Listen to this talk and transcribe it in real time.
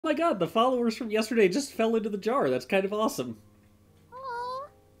my god, the followers from yesterday just fell into the jar. That's kind of awesome.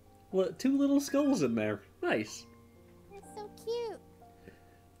 Aww, Two little skulls in there. Nice. that's so cute.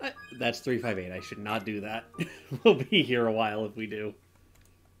 That's 358. I should not do that. We'll be here a while if we do.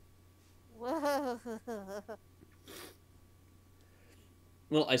 Whoa.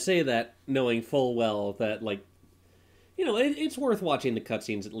 Well, I say that knowing full well that, like, you know, it's worth watching the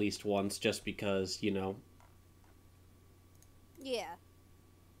cutscenes at least once just because, you know. Yeah.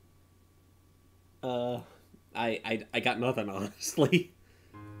 I got nothing, honestly.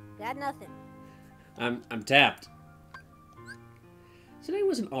 Got nothing. I'm tapped. Today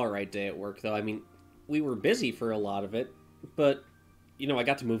was an alright day at work, though. I mean, we were busy for a lot of it, but, you know, I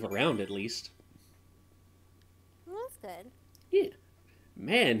got to move around at least. Well, that's good. Yeah.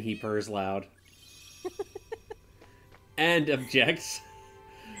 Man, he purrs loud. And objects.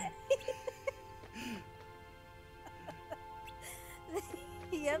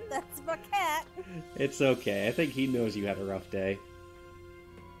 Yep, that's my cat. It's okay. I think he knows you had a rough day.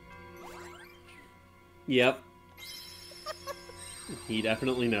 Yep. He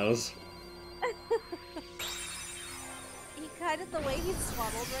definitely knows. He kind of, the way he's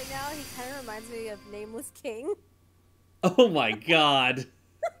swaddled right now, he kind of reminds me of Nameless King. Oh my god.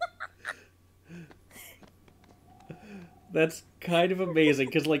 That's kind of amazing,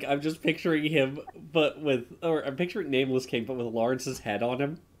 because, like, I'm just picturing him, but with... Or, I'm picturing Nameless King, but with Lawrence's head on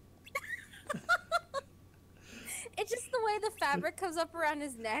him. It's just the way the fabric comes up around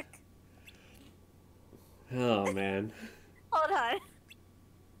his neck. Oh, man. Hold on.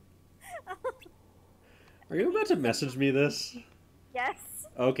 Are you about to message me this? Yes.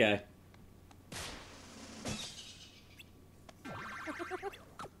 Okay.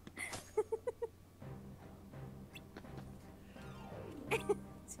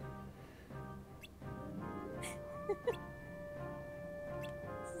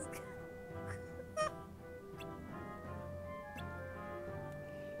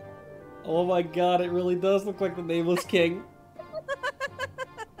 Oh my god, it really does look like the Nameless King.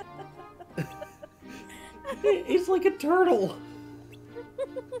 It's like a turtle.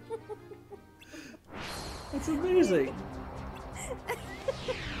 That's amazing.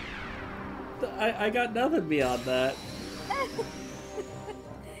 I got nothing beyond that.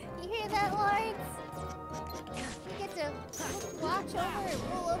 You hear that, Lawrence? You get to watch over and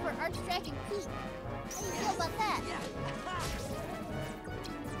roll over Archdragon Peak. How do you feel about that?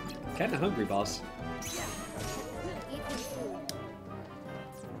 Kinda hungry, boss. Eat some food.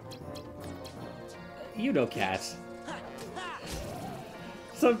 You know cats.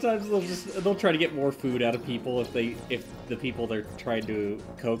 Sometimes they'll try to get more food out of people if the people they're trying to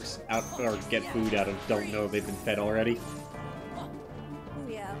coax out or get food out of don't know they've been fed already.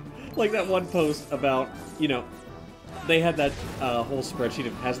 Yeah. Like that one post about, you know, they had that whole spreadsheet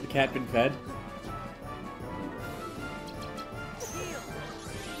of has the cat been fed?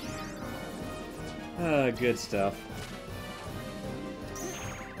 Good stuff.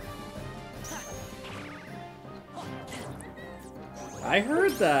 I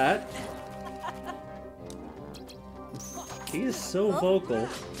heard that. He is so vocal.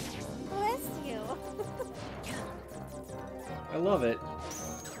 Bless you. I love it.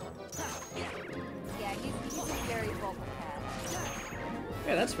 Yeah, he's a very vocal cat.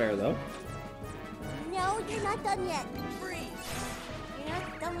 Yeah, that's fair though. No, you're not done yet. Freeze. You're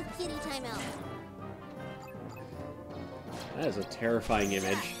not done with kitty timeout. That is a terrifying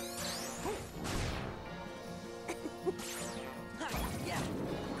image.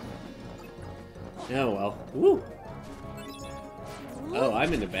 Oh well. Woo! Oh,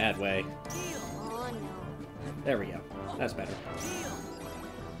 I'm in a bad way. Oh no. There we go. That's better.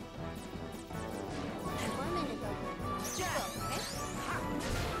 I'm in a go. Go, okay?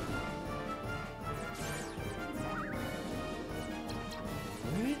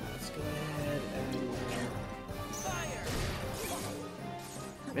 Alright, let's go ahead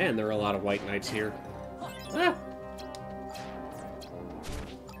and... Man, there are a lot of white knights here. Ah!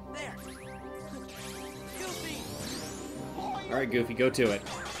 Alright, Goofy, go to it.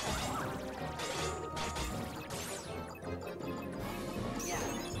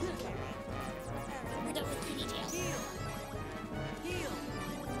 We're done with kitty jail.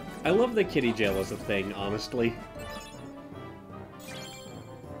 I love that kitty jail as a thing, honestly.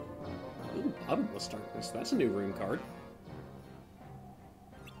 Ooh, Bottomless Darkness. That's a new room card.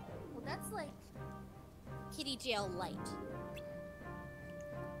 Well, that's like kitty jail light.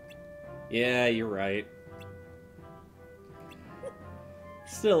 Yeah, you're right.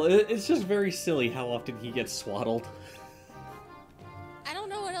 Still, it's just very silly how often he gets swaddled. I don't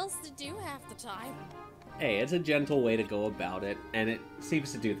know what else to do half the time. hey, it's a gentle way to go about it, and it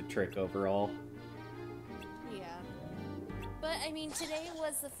seems to do the trick overall. Yeah. But, I mean, today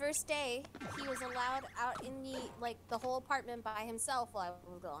was the first day he was allowed out in the whole apartment by himself while I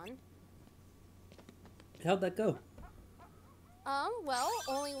was gone. How'd that go? Well,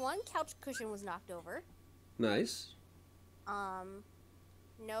 only one couch cushion was knocked over. Nice.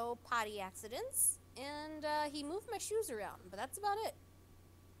 No potty accidents, and, he moved my shoes around, but that's about it.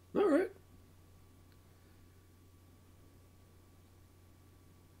 Alright.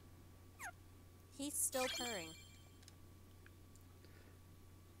 He's still purring.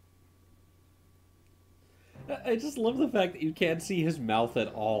 I just love the fact that you can't see his mouth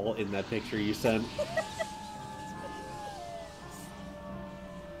at all in that picture you sent. He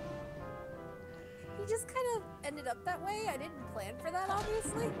just kind of ended up that way. I didn't plan for that,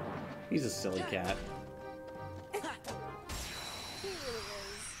 obviously. He's a silly cat. He really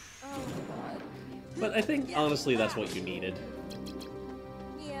is. Oh my god. But I think, honestly, that's what you needed.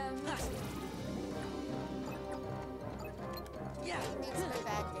 Yeah. Makes my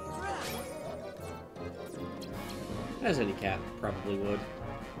bad days. As any cat probably would.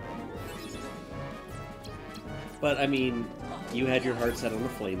 But, I mean, you had your heart set on a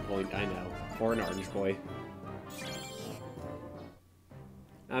flame point, I know. Or an orange boy.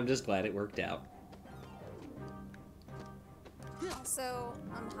 I'm just glad it worked out. Also,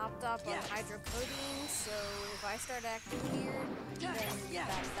 I'm hopped up on hydrocodone, so if I start acting weird, then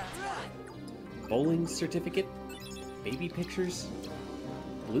that's why. Bowling certificate? Baby pictures?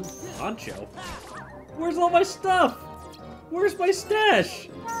 Blue poncho? Where's all my stuff? Where's my stash?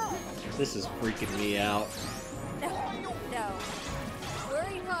 This is freaking me out. No.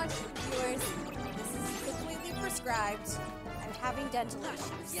 Worry not, viewers. This is completely prescribed. I'm having dental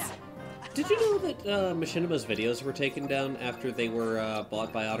issues. Did you know that Machinima's videos were taken down after they were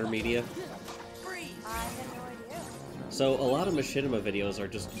bought by Otter Media? I had no idea. So a lot of Machinima videos are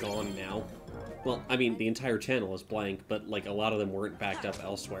just gone now. Well, I mean, the entire channel is blank, but like a lot of them weren't backed up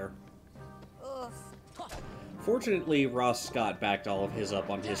elsewhere. Ugh. Fortunately, Ross Scott backed all of his up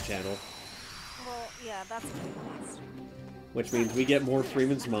on his channel, Well, yeah, that's what it was. which means we get more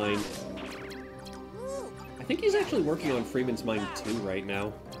Freeman's Mind. Ooh. I think he's actually working on Freeman's Mind 2 right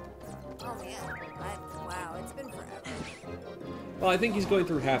now. Oh man. Wow, it's been forever. Well, I think he's going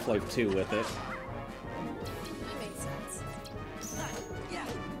through Half-Life 2 with it. That makes sense.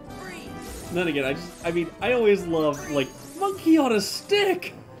 And then again, I always love, like, monkey on a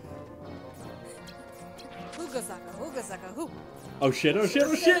stick! Hoogasaka, hoo. Oh shit, oh shit,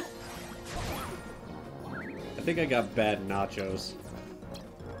 oh shit! I think I got bad nachos.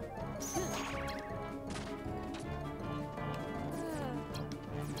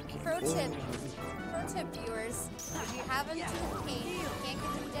 Pro tip, viewers. If you have a tooth pain, you can't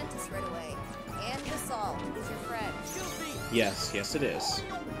get to the dentist right away. Ambisol is your friend. Yes, yes it is.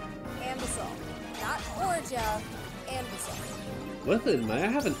 Ambisol. Not Orajel, Ambisol. Listen, may I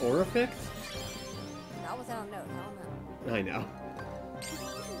have an Orifix? Not without a note, hell no. I know.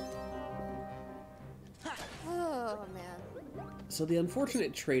 Oh, man. So the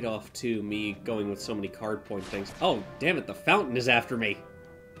unfortunate trade-off to me going with so many card point things... Oh, damn it, the fountain is after me!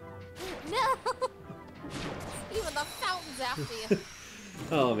 No! Even the fountain's after you.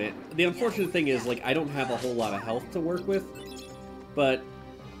 Oh, man. The unfortunate thing is, like, I don't have a whole lot of health to work with. But,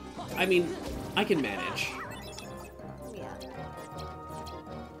 I mean, I can manage. Yeah.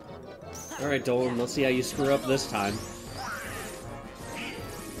 Alright, Dolan, let's see how you screw up this time.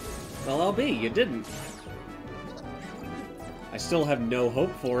 Well, I'll be. You didn't. I still have no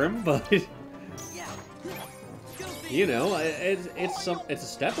hope for him, but... You know, it's a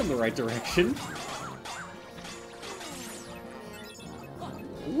step in the right direction.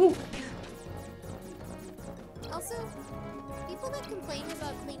 Woo! Also, people that complain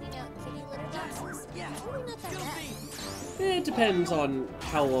about cleaning out kitty litter boxes, it's really not that bad. It depends on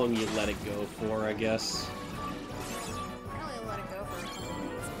how long you let it go for, I guess. I only let it go for a couple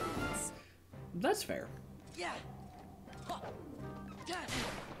days. That's fair.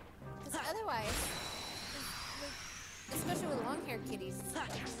 Because otherwise, like, especially with long-haired kitties,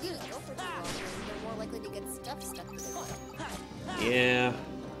 if you leave it go for too long, they're more likely to get stuff stuck to their butt. Yeah.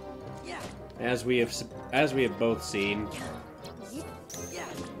 As we have both seen.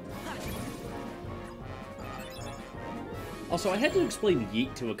 Also, I had to explain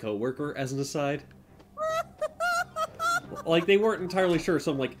yeet to a coworker as an aside. Like, they weren't entirely sure,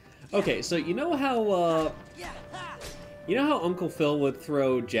 so I'm like, okay, so you know how Uncle Phil would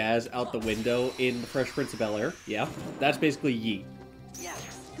throw Jazz out the window in The Fresh Prince of Bel-Air? Yeah, that's basically yeet.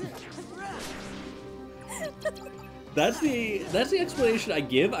 That's the explanation I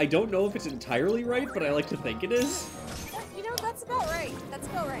give. I don't know if it's entirely right, but I like to think it is. You know, that's about right. That's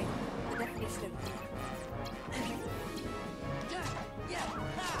about right. The definition of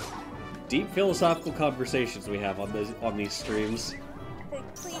Deep philosophical conversations we have on these streams.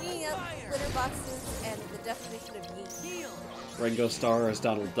 cleaning up litter boxes and the definition of yeet. Ringo Starr as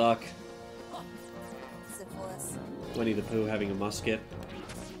Donald Duck. Syphilis. Winnie the Pooh having a musket.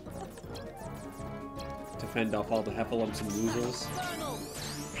 To fend off all the heffalumps and woozles.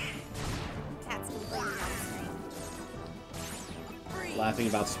 Cats complaining on the street. Laughing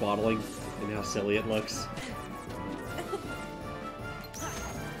about swaddling and how silly it looks.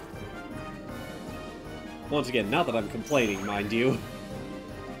 Once again, not that I'm complaining, mind you.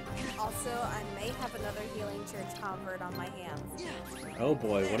 Also, I may have another Healing Church convert on my hands. Oh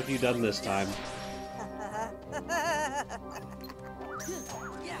boy, what have you done this time?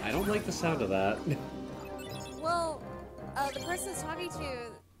 I don't like the sound of that. Well, the person I was talking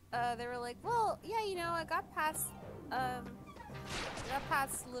to, they were like, well, yeah, you know, I got past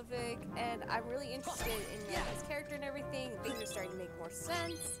Ludwig, and I'm really interested in his character and everything. Things are starting to make more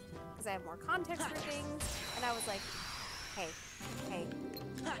sense, because I have more context for things. And I was like, hey,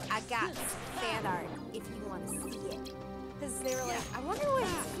 I got fan art if you want to see it. Because they were like, I wonder what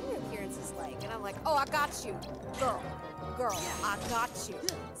his screen appearance is like. And I'm like, oh, I got you. Girl, I got you.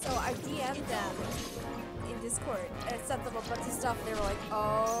 So I DM'd them in Discord and sent them a bunch of stuff. They were like,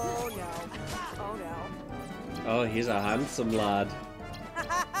 oh no. Oh, he's a handsome lad.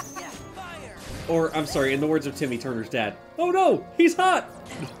 Or, I'm sorry, in the words of Timmy Turner's dad, oh no, he's hot!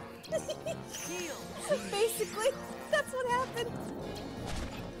 Basically, that's what happened.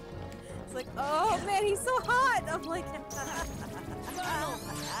 It's like, oh man, he's so hot! I'm like,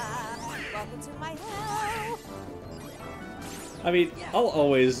 welcome to my hell! I mean, I'll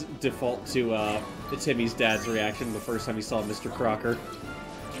always default to Timmy's dad's reaction the first time he saw Mr. Crocker.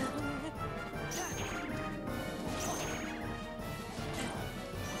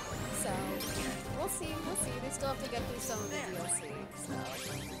 So, we'll see. They still have to get through some of the DLC, so.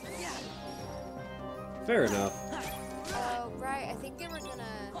 Fair enough. Oh, right, I think they were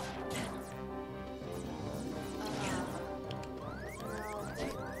gonna... no,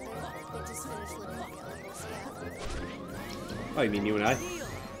 they just finished living together, so yeah. Oh, you mean you and I?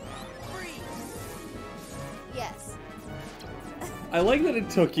 Yes. I like that it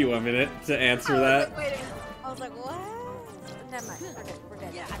took you a minute to answer that. Like, wait a minute. I was like, what? Never mind. We're good.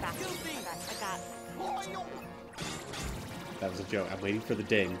 I got you. I got it. That was a joke. I'm waiting for the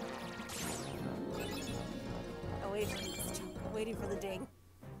ding. I'm waiting for the ding.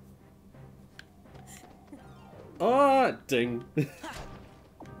 Ah, ding.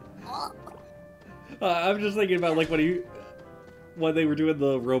 I'm just thinking about like when they were doing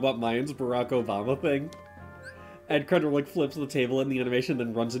the Robot Mayans Barack Obama thing, and Crendor like flips the table in the animation,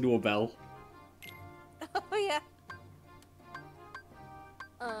 then runs into a bell. Oh yeah.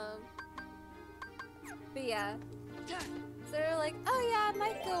 But yeah. So they're like, oh yeah, I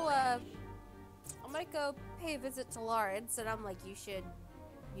might go pay a visit to Lawrence, and I'm like, you should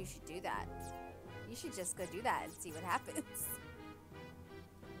do that. You should just go do that and see what happens.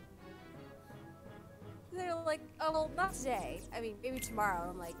 They're like, oh, well, not today. I mean, maybe tomorrow.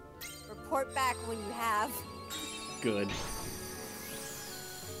 I'm like, report back when you have. Good.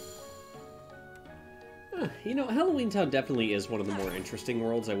 You know, Halloween Town definitely is one of the more interesting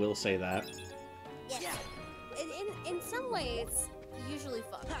worlds, I will say that. Yeah. In some ways, usually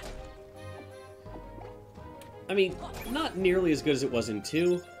fun. I mean, not nearly as good as it was in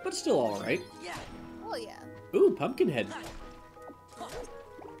 2, but still alright. Oh yeah. Ooh, Pumpkinhead.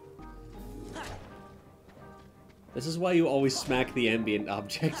 This is why you always smack the ambient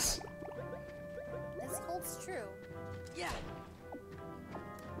objects. This holds true.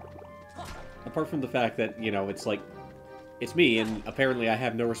 Apart from the fact that, you know, it's like, it's me, and apparently I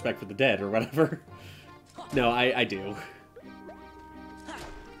have no respect for the dead, or whatever. No, I do.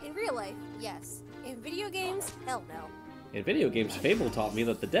 In real life, yes. In video games, hell no. In video games, Fable taught me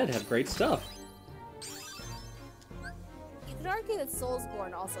that the dead have great stuff. You could argue that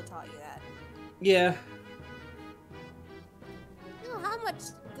Soulsborne also taught you that. Yeah. You know how much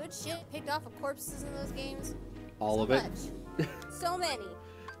good shit picked off of corpses in those games? All So of it. much. So many.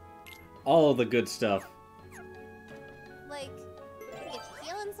 All of the good stuff. Like, you get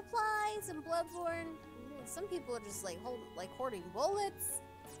healing supplies in Bloodborne. Some people are just like hoarding bullets.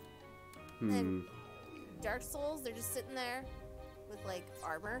 And Dark Souls, they're just sitting there with like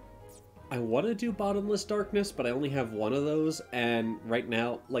armor. I want to do Bottomless Darkness, but I only have one of those, and right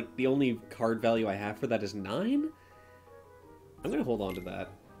now, like, the only card value I have for that is 9? I'm gonna hold on to that.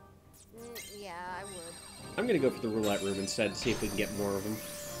 Yeah, I would. I'm gonna go for the roulette room instead, see if we can get more of them.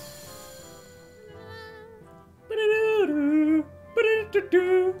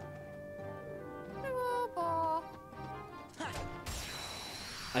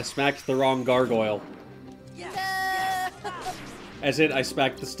 I smacked the wrong gargoyle. As in, I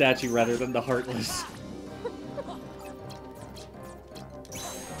smacked the statue rather than the Heartless.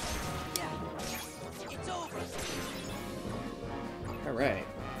 Alright.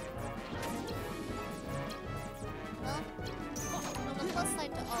 Well, on the plus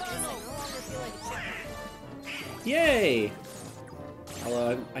side to all this, I no longer feel like a chicken. Yay!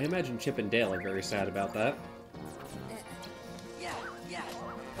 Although I imagine Chip and Dale are very sad about that.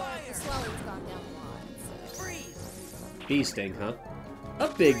 The swelling's gone down a lot, so... Bee sting, huh? A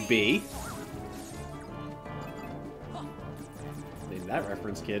big bee! Name that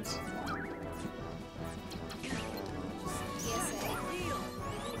reference, kids. PSA. If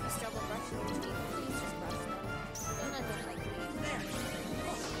you struggle brushing your teeth, please just brush them. Don't end up like me.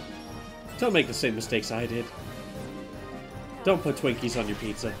 Don't make the same mistakes I did. Don't put Twinkies on your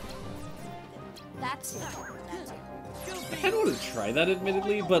pizza. That too. I kinda want to try that,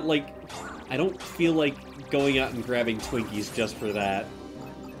 admittedly, but, like, I don't feel like going out and grabbing Twinkies just for that.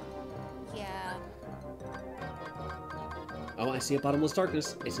 Yeah. Oh, I see a Bottomless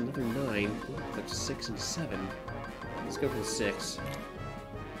Darkness. It's another 9. Ooh, that's 6 and 7. Let's go for the 6.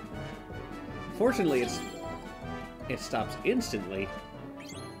 Fortunately, it stops instantly.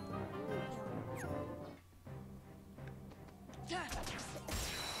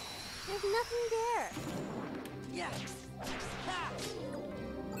 There's nothing there.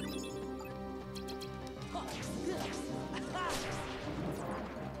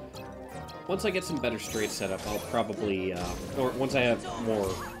 Once I get some better straight setup, I'll probably, or once I have more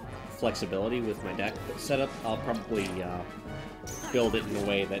flexibility with my deck setup, I'll probably build it in a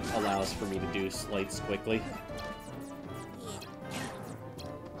way that allows for me to do slights quickly.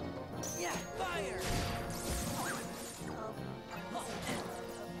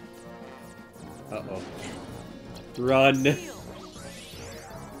 Uh-oh. Run! Hey,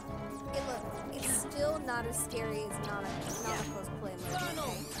 look, it's still not as scary as Nanako's play mode, okay? Oh, no.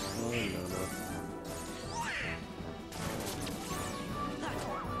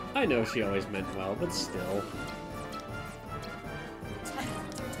 I know she always meant well, but still. They're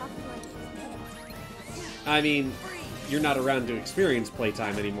talking like he's dead. I mean, you're not around to experience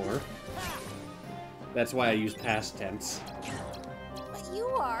playtime anymore. That's why I use past tense. But you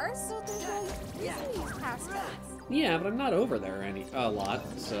are, so there's no reason to use past tense. Yeah, but I'm not over there a lot,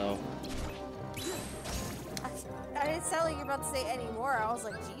 so... I didn't sound like you're about to say any more. I was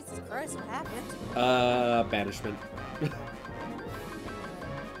like, Jesus Christ, what happened? Banishment.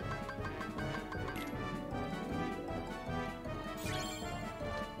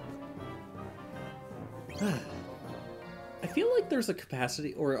 I feel like there's a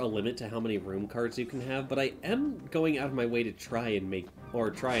capacity or a limit to how many room cards you can have, but I am going out of my way to try and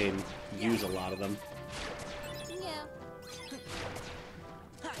use a lot of them.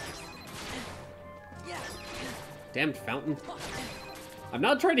 Yeah. Damned fountain. I'm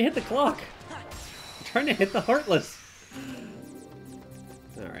not trying to hit the clock. I'm trying to hit the Heartless.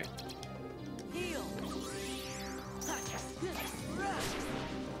 Alright.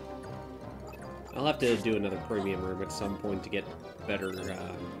 I'll have to do another premium room at some point to get better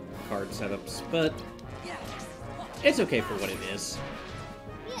card setups, but it's okay for what it is.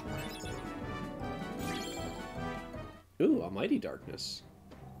 Ooh, a Mighty Darkness.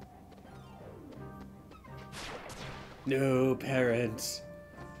 No, parents.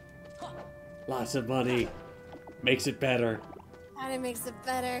 Lots of money. Makes it better. And it makes it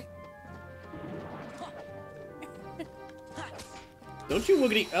better. Don't you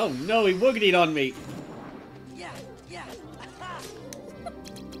woogity- oh no, he woogitied on me!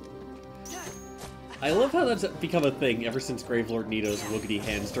 I love how that's become a thing ever since Gravelord Nito's woogity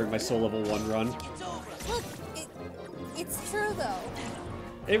hands during my Soul Level 1 run. Look, it's true though.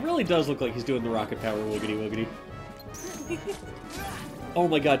 It really does look like he's doing the rocket power woogity woogity. Oh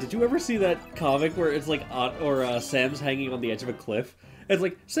my god, did you ever see that comic where it's like, Sam's hanging on the edge of a cliff? And it's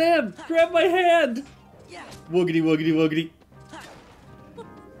like, Sam, grab my hand! Woogity woogity woogity.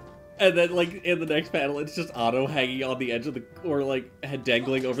 And then, like, in the next panel, it's just Otto hanging on the edge of the, or like, head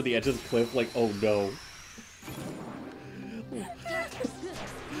dangling over the edge of the cliff, like, oh no.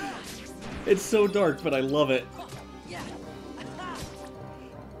 It's so dark, but I love it.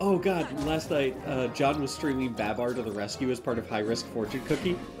 Oh god, last night, John was streaming Babar to the rescue as part of High Risk Fortune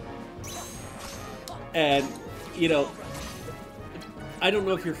Cookie. And, you know, I don't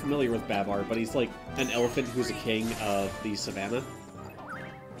know if you're familiar with Babar, but he's like an elephant who's a king of the savannah.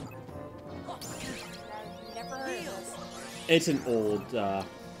 It's an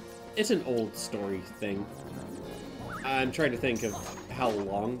old story thing. I'm trying to think of how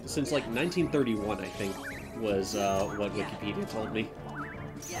long, since like 1931, I think, was what Wikipedia told me.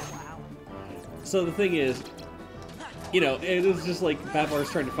 Yeah, wow. So the thing is, you know, it was just like Babar's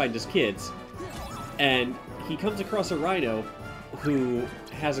trying to find his kids, and he comes across a rhino who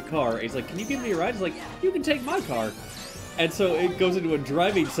has a car. And he's like, "Can you give me a ride?" He's like, "You can take my car." And so it goes into a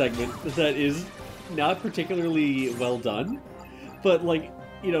driving segment that is not particularly well done, but like,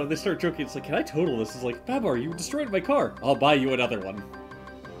 you know, they start joking. It's like, "Can I total this?" It's like, "Babar, you destroyed my car. I'll buy you another one."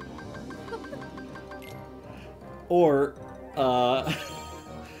 Or,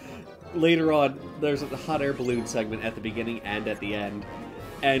 later on, there's a hot air balloon segment at the beginning and at the end.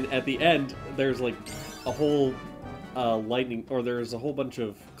 And at the end, there's like a whole lightning, or there's a whole bunch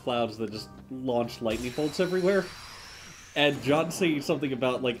of clouds that just launch lightning bolts everywhere. And John's saying something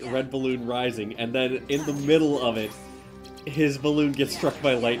about like red balloon rising, and then in the middle of it, his balloon gets struck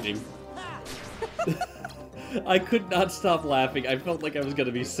by lightning. I could not stop laughing. I felt like I was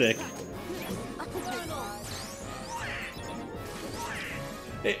gonna be sick.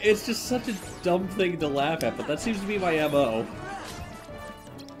 It's just such a dumb thing to laugh at, but that seems to be my MO.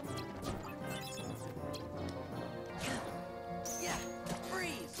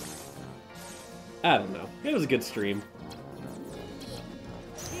 I don't know. It was a good stream.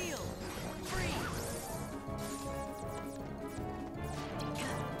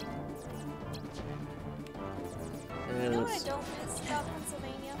 You know what I don't miss about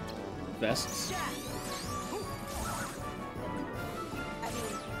Pennsylvania? Vests. I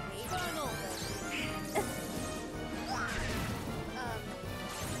mean, maybe.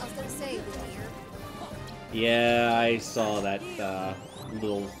 I was gonna say the deer. Yeah, I saw that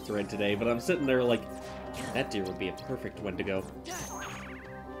little thread today, but I'm sitting there like, that deer would be a perfect Wendigo.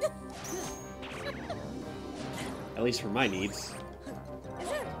 At least for my needs.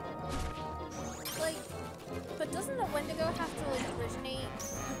 Is it? Like, but doesn't a Wendigo have to like originate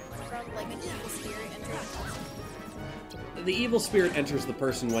from like an evil spirit entering? The evil spirit enters the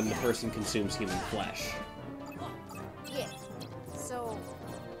person when the person consumes human flesh. Yeah. So,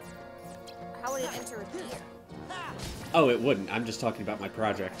 how would it enter a deer? Oh, it wouldn't. I'm just talking about my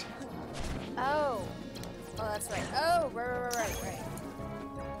project. Oh. Oh, that's right. Oh, right.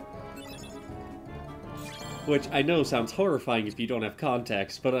 Which I know sounds horrifying if you don't have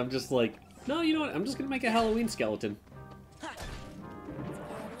context, but I'm just like, no, you know what? I'm just gonna make a Halloween skeleton.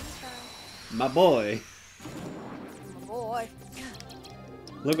 My boy. Boy.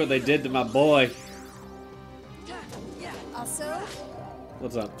 Look what they did to my boy. Also,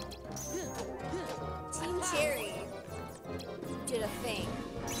 What's up? Team Cherry did a thing.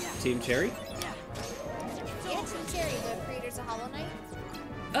 Team Cherry? Yeah, Team Cherry, the creators of Hollow Knight.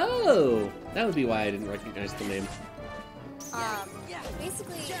 Oh! That would be why I didn't recognize the name.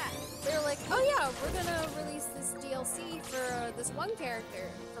 Basically, they were like, oh yeah, we're gonna release this DLC for this one character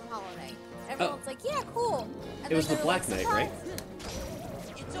from Hollow Knight. Everyone's like, yeah, cool. And It was the they're Black like, Knight, right?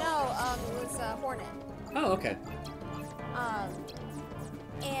 No, it was Hornet. Oh, okay.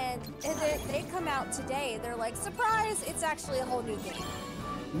 And they come out today. They're like, surprise! It's actually a whole new game.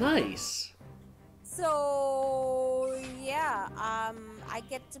 Nice. So yeah, I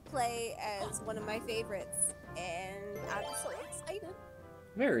get to play as one of my favorites, and I'm so excited.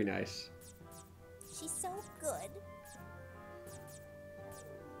 Very nice. She's so good.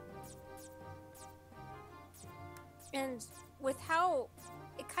 And with how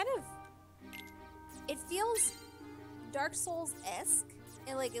it kind of, it feels Dark Souls-esque,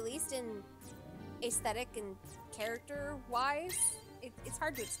 and like at least in aesthetic and character-wise, it's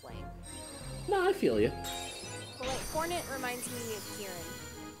hard to explain. No, I feel you. But like Hornet reminds me of Kieran.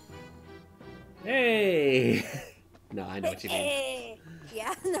 Hey! No, I know what you mean. Hey.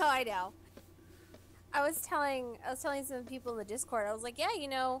 Yeah, no, I know. I was telling some people in the Discord. I was like, yeah, you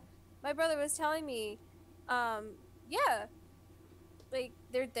know, my brother was telling me, yeah, like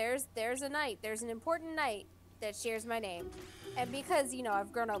there's a knight, there's an important knight that shares my name, and because you know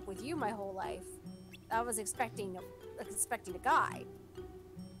I've grown up with you my whole life, I was expecting a guy,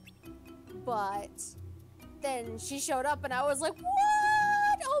 but then she showed up and I was like,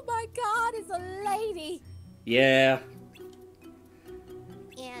 what? Oh my God, it's a lady. Yeah.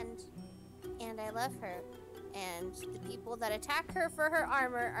 And I love her. And the people that attack her for her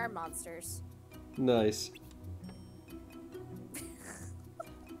armor are monsters. Nice.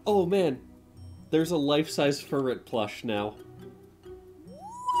 Oh man, there's a life-size ferret plush now.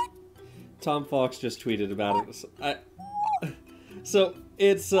 What? Tom Fox just tweeted about it. So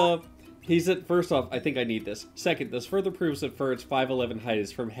it's he said, first off, I think I need this. Second, this further proves that Ferret's 5'11" height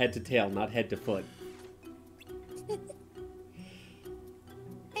is from head to tail, not head to foot.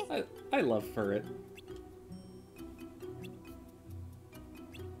 I love Furret.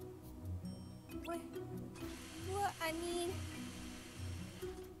 What? I need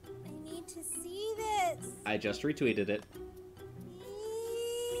to see this. I just retweeted it.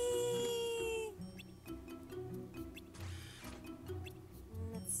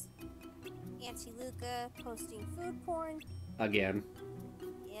 That's Auntie Luca posting food porn. Again.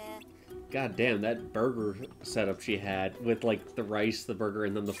 Yeah. God damn, that burger setup she had with, like, the rice, the burger,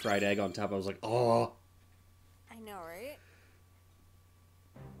 and then the fried egg on top. I was like, oh. I know, right?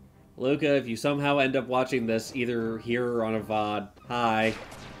 Luca, if you somehow end up watching this, either here or on a VOD, hi.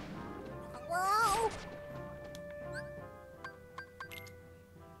 Wow.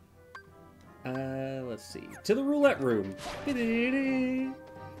 Let's see. To the roulette room.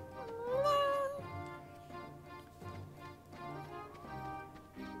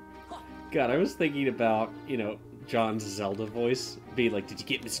 God, I was thinking about, you know, John's Zelda voice being like, did you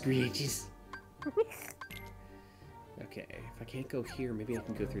get my screeches? Okay, if I can't go here, maybe I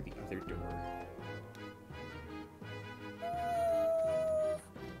can go through the other door.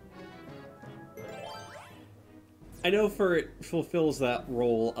 I know Furret fulfills that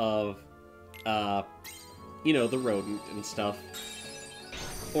role of, you know, the rodent and stuff.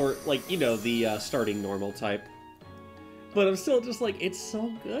 Or, like, you know, the starting normal type. But I'm still just like, it's so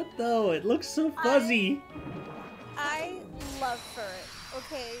good, though. It looks so fuzzy. I love Furret.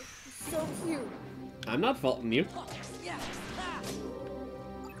 Okay, so cute. I'm not faulting you.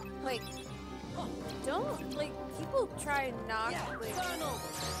 Like, don't, like, people try and knock, like,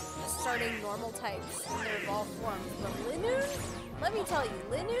 starting normal types in their evolved forms, but Linoone, let me tell you,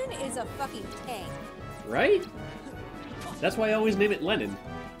 Linoone is a fucking tank. Right? That's why I always name it Lennon.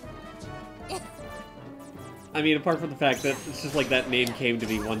 I mean, apart from the fact that it's just like that name came to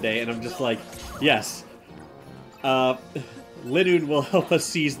me one day, and I'm just like, yes. Linoone will help us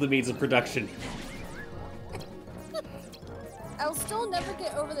seize the means of production. I'll still never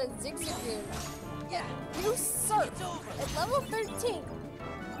get over the Zigzagoon. Yeah, you suck. At level 13,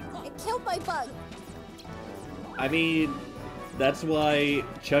 it killed my bug. I mean, that's why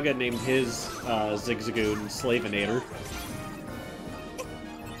Chugga named his Zigzagoon Slavinator.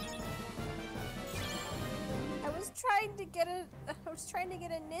 I was trying to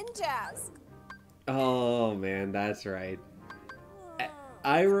get a Ninjask. Oh man, that's right.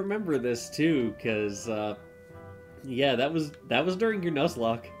 I remember this too, cause yeah, that was during your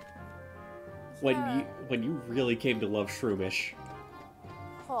Nuzlocke. Yeah. When you really came to love Shroomish.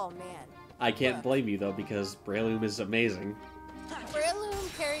 Oh man. I can't blame you though, because Breloom is amazing.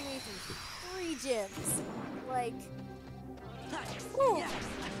 Breloom carried me through 3 gyms. Like, whew.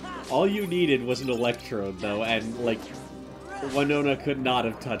 All you needed was an Electrode though, and like, Winona could not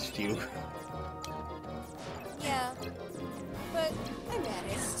have touched you. Yeah, but I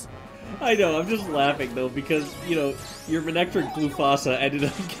managed. I know, I'm just laughing though, because, you know, your Manectric Glufasa ended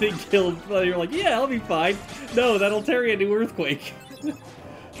up getting killed, but you're like, yeah, I'll be fine. No, that Altaria knew Earthquake.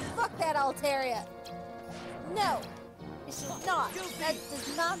 Fuck that Altaria. No, it should not. That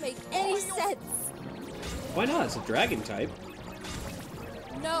does not make any sense. Why not? It's a dragon type.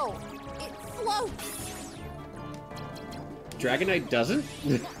 No, it floats. Dragonite doesn't?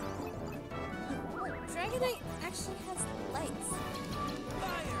 Dragonite actually has legs.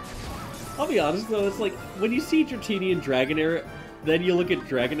 I'll be honest though, it's like, when you see Dratini and Dragonair, then you look at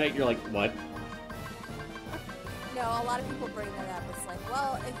Dragonite and you're like, what? No, a lot of people bring that up. It's like,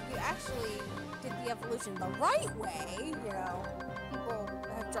 well, if you actually did the evolution the right way, you know, people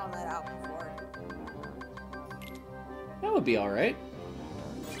have drawn that out before. That would be alright.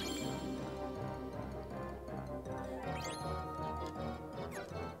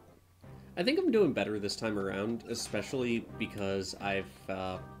 I think I'm doing better this time around, especially because I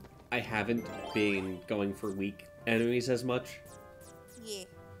haven't been going for weak enemies as much. Yeah.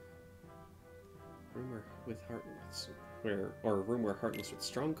 Room with Heartless, room where Heartless with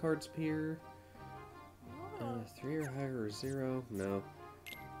strong cards appear. 3 or higher or 0? No.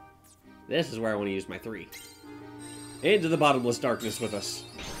 This is where I want to use my 3. Into the bottomless darkness with us.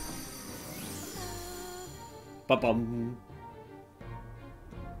 Ba-bum.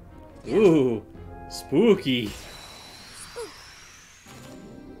 Ooh, spooky.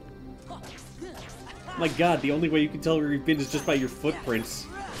 My god, the only way you can tell where you've been is just by your footprints.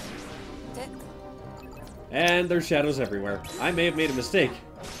 And there's shadows everywhere. I may have made a mistake.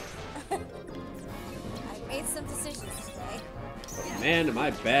 I made some decisions today. Man, am I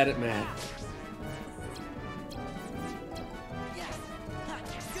bad at math.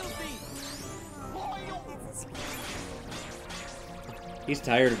 He's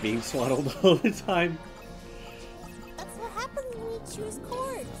tired of being swaddled all the time. That's what happens when you choose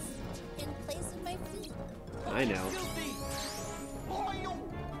chords.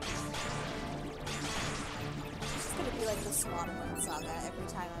 the Swaddling Saga every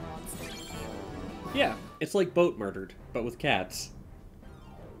time I'm on stream with you. Yeah, it's like Boat Murdered, but with cats.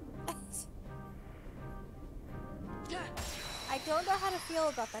 I don't know how to feel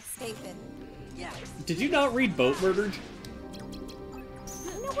about that statement. Did you not read Boat Murdered? You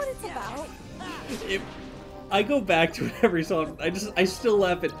know what it's about? I go back to it every song. I still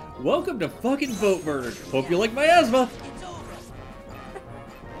laugh at, welcome to fucking Boat Murdered. Hope you like my asthma.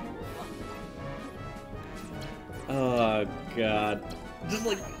 Oh, God. Just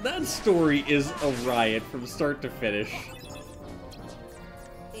like, that story is a riot from start to finish.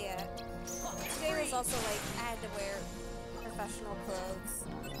 Yeah. Today was also like, I had to wear professional clothes.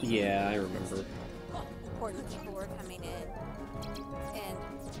 Yeah, I remember. Important people were coming in. And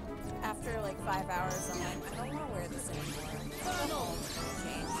after like 5 hours, I'm like, I don't want to wear this anymore. I'll go home and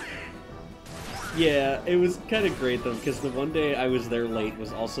change. Yeah, it was kind of great though, because the one day I was there late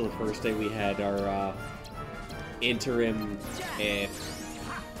was also the first day we had our interim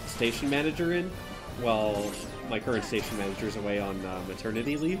station manager in, while my current station manager is away on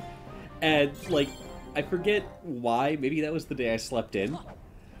maternity leave. And, like, I forget why, maybe that was the day I slept in,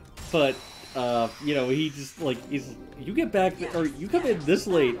 but, you know, he just, like, you get back, or you come in this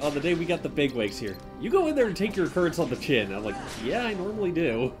late on the day we got the bigwigs here. You go in there and take your occurrence on the chin. I'm like, yeah, I normally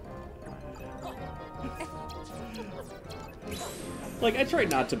do. Like, I try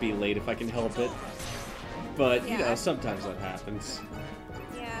not to be late if I can help it, but, you know, sometimes that happens.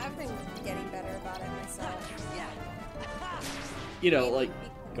 Yeah, I've been getting better about it myself. You know, like,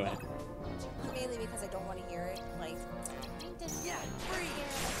 go ahead. Mainly because I don't want to hear it. Like,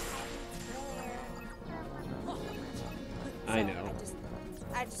 I know.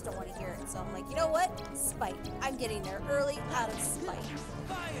 I just don't want to hear it. So I'm like, you know what? Spite. I'm getting there early out of spite.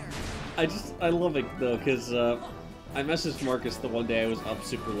 I love it though, because I messaged Marcus the one day I was up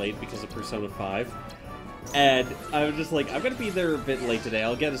super late because of Persona 5. And I was just like, I'm gonna be there a bit late today.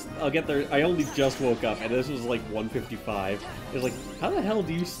 I'll get there. I only just woke up, and this was like 1:55. It was like, how the hell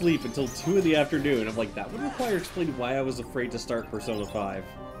do you sleep until 2 in the afternoon? I'm like, that would require explaining why I was afraid to start Persona 5.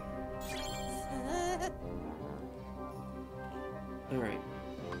 Alright.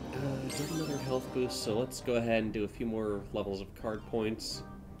 Get another health boost, so let's go ahead and do a few more levels of card points.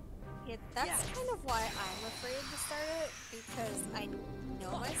 Yeah, that's kind of why I'm afraid to start it, because I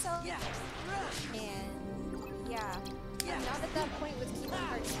know myself, and yeah, I'm not at that point with Kingdom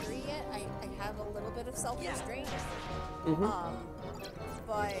Hearts 3 yet. I have a little bit of self-restraint, but,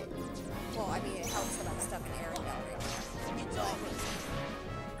 well, I mean, it helps that I'm stuck in Arendelle right now,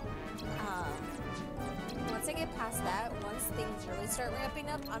 but, once I get past that, once things really start ramping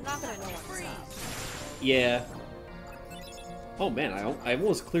up, I'm not gonna know when to stop. Yeah. Oh man, I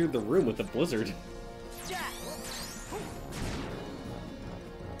almost cleared the room with the blizzard.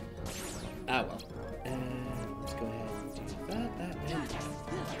 Ah well. Let's go ahead and do that, and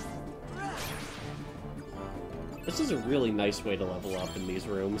that. This is a really nice way to level up in these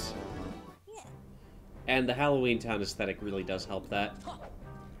rooms. Yeah. And the Halloween Town aesthetic really does help that.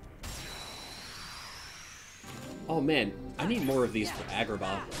 Oh man, I need more of these for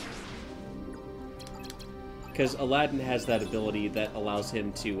Agrabah. Because Aladdin has that ability that allows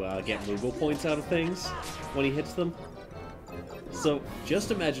him to get Moogle points out of things when he hits them. So,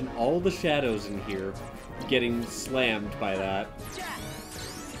 just imagine all the shadows in here getting slammed by that.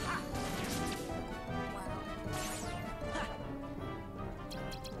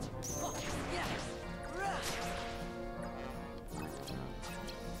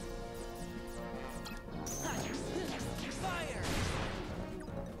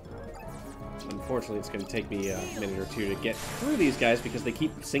 Unfortunately, it's going to take me a minute or two to get through these guys because they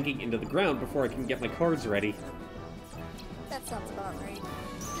keep sinking into the ground before I can get my cards ready. That sounds about right.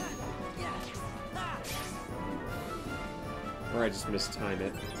 Or I just mistime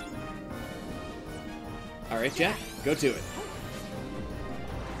it. Alright, Jack, go to it.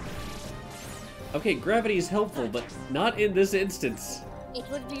 Okay, gravity is helpful, but not in this instance. It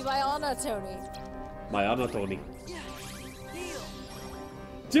would be my honor, Tony. My honor, Tony.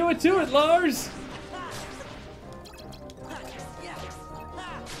 Do it, Lars!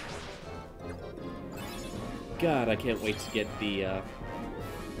 God, I can't wait to get the,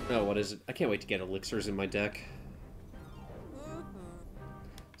 oh, what is it? I can't wait to get elixirs in my deck.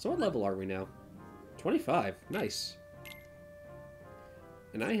 So what level are we now? 25. Nice.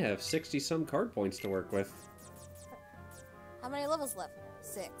 And I have 60-some card points to work with. How many levels left?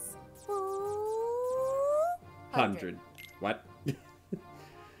 6. 100. What?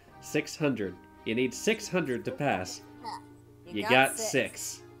 600. You need 600 to pass. You got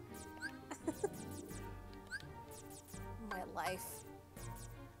 6. My life.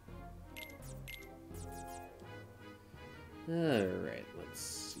 Alright, let's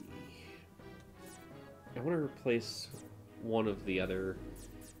see. I want to replace one of the other...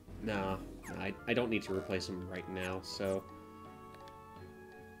 Nah, I don't need to replace them right now, so...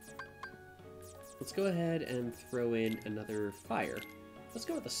 Let's go ahead and throw in another fire. Let's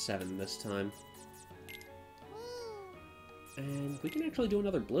go with a 7 this time. And we can actually do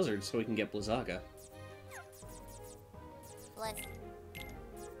another blizzard so we can get Blizzaga. Bless.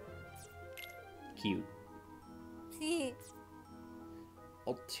 Cute.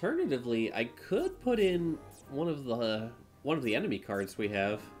 Alternatively, I could put in one of the enemy cards we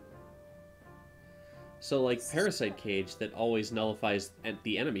have. So like Parasite Cage that always nullifies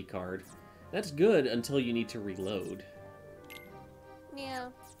the enemy card. That's good until you need to reload. Yeah.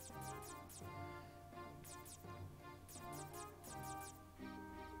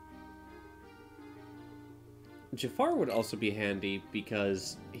 Jafar would also be handy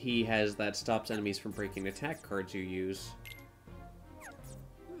because he has that stops enemies from breaking attack cards you use.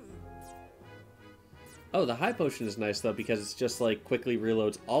 Oh, the high potion is nice though because it's just like quickly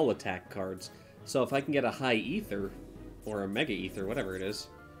reloads all attack cards. So if I can get a high ether, or a mega ether, whatever it is,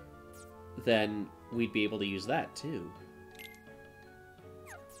 then we'd be able to use that too.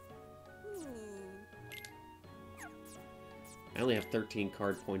 I only have 13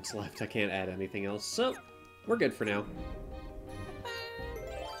 card points left. I can't add anything else, so we're good for now.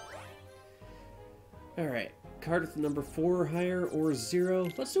 Alright, card with number 4 or higher, or 0.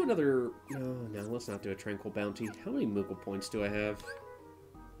 Let's do another... No, let's not do a Tranquil Bounty. How many Moogle points do I have?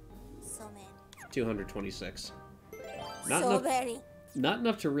 So many. 226. So many. Not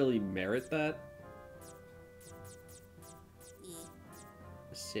enough to really merit that. Yeah.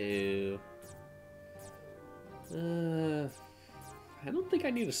 So... I don't think I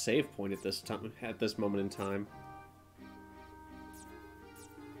need a save point at this time, at this moment in time.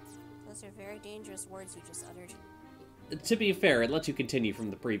 Those are very dangerous words you just uttered. To be fair, it lets you continue from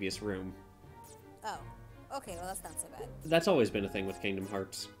the previous room. Oh. Okay, well that's not so bad. That's always been a thing with Kingdom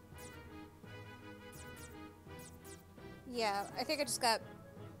Hearts. Yeah, I think I just got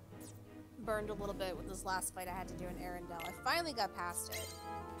burned a little bit with this last fight I had to do in Arendelle. I finally got past it.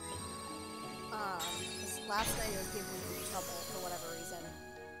 Because last night it was giving me trouble for whatever reason.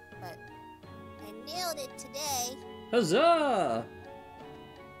 But I nailed it today. Huzzah!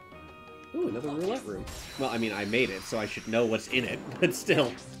 Ooh, another roulette room. Well, I mean, I made it, so I should know what's in it, but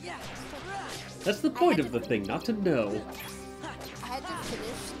still. That's the point of the thing, not to know. I had to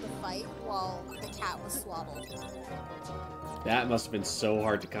finish the fight while the cat was swaddled. That must have been so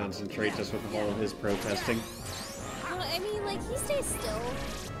hard to concentrate just with all of his protesting. Well, I mean, like, he stays still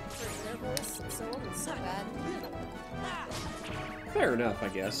for intervals, so it wasn't so bad. Fair enough, I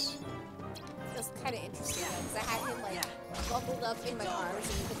guess. It was kind of interesting, though, because I had him, like, bubbled up in my arms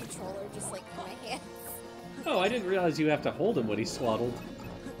and the controller just, like, in my hands. Oh, I didn't realize you have to hold him when he's swaddled.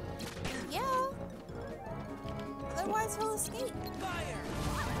 Yeah. Otherwise, he'll escape.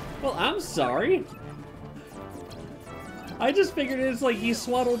 Well, I'm sorry. I just figured it's like he's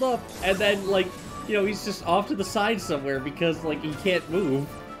swaddled up, and then, like, you know, he's just off to the side somewhere because, like, he can't move.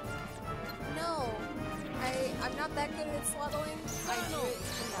 No. I'm not that good at swaddling. I do it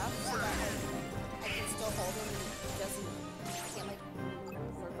enough so that, like, I can still hold him and he can't, like, move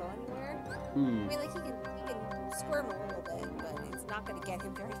or go anywhere. I mean, like, he can squirm a little bit, but it's not going to get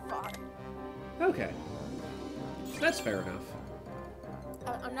him very far. Okay. That's fair enough.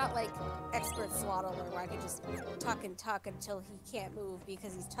 I'm not like expert swaddler where I can just tuck and tuck until he can't move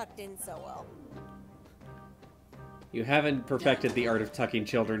because he's tucked in so well. You haven't perfected the art of tucking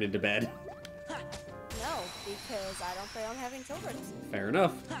children into bed. No, because I don't plan on having children. Fair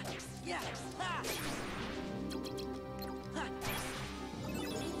enough. Leave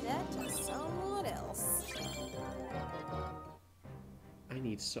that to someone else. I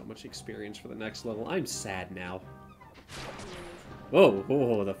need so much experience for the next level. I'm sad now. Whoa,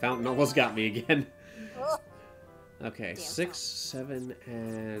 whoa, the fountain almost got me again. Okay, 6, 7,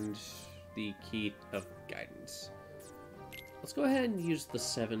 and the key of guidance. Let's go ahead and use the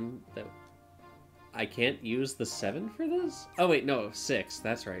 7 that... I can't use the 7 for this? Oh wait, no, 6,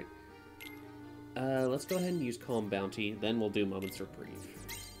 that's right. Let's go ahead and use Calm Bounty, then we'll do Moment's Reprieve.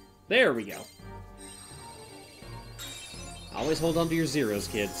 There we go. Always hold on to your zeros,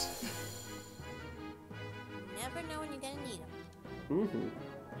 kids. Never know when you're gonna need them. Mm-hmm.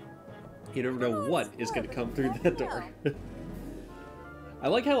 You never know what is going to come through that door. I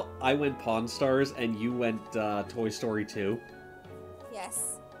like how I went Pawn Stars and you went Toy Story 2.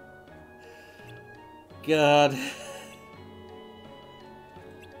 Yes. God.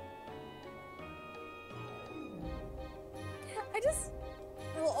 I just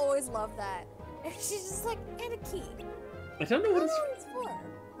will always love that. She's just like, and a key. I don't know what it's... It's for,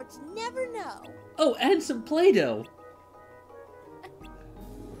 but you never know. Oh, and some Play-Doh.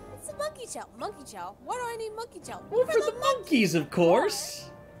 It's a monkey shell. Monkey shell? Why do I need monkey shell? Well, for the monkeys, of course.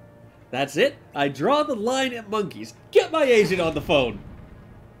 That's it. I draw the line at monkeys. Get my agent on the phone.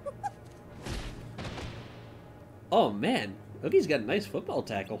 Oh, man. Oogie's got a nice football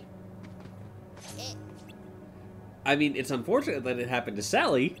tackle. I mean, it's unfortunate that it happened to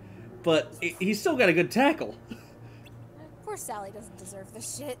Sally, but he's still got a good tackle. Poor Sally doesn't deserve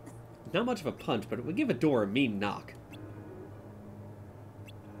this shit. Not much of a punch, but it would give a door a mean knock.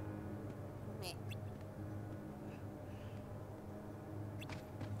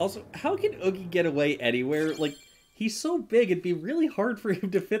 Also, how can Oogie get away anywhere? Like, he's so big, it'd be really hard for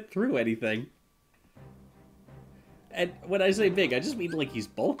him to fit through anything. And when I say big, I just mean, like, he's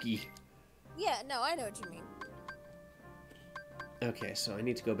bulky. Yeah, no, I know what you mean. Okay, so I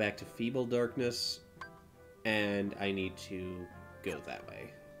need to go back to Feeble Darkness, and I need to go that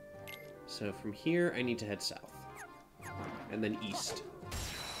way. So from here, I need to head south. And then east.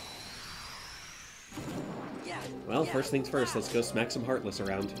 Well, first things first, let's go smack some Heartless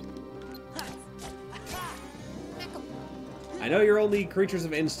around. I know you're only creatures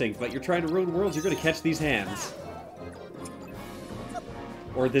of instinct, but you're trying to ruin worlds, you're gonna catch these hands.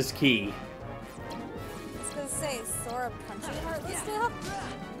 Or this key. I was gonna say, is Sora punching Heartless now?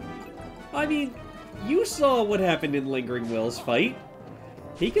 I mean, you saw what happened in Lingering Will's fight.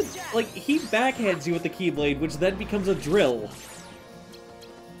 He could, like, he backhands you with the Keyblade, which then becomes a drill.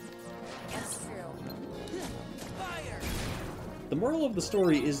 That's true. The moral of the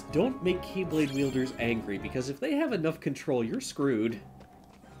story is don't make Keyblade wielders angry, because if they have enough control, you're screwed.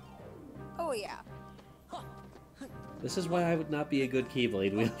 Oh yeah. This is why I would not be a good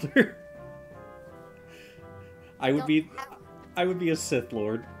Keyblade wielder. I would be a Sith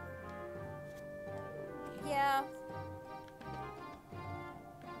Lord. Yeah.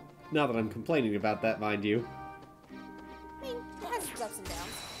 Not that I'm complaining about that, mind you. I mean, it has its ups and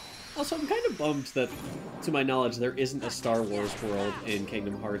downs. Also, I'm kind of bummed that, to my knowledge, there isn't a Star Wars world in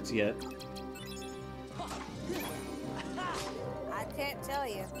Kingdom Hearts yet. I can't tell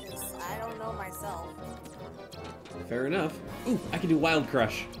you, because I don't know myself. Fair enough. Ooh, I can do Wild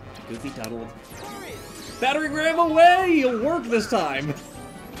Crush. Goofy Donald. Battering ram away! You'll work this time!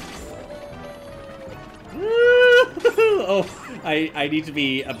 Oh, I need to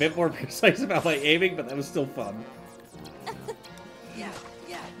be a bit more precise about my aiming, but that was still fun.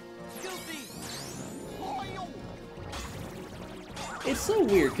 It's so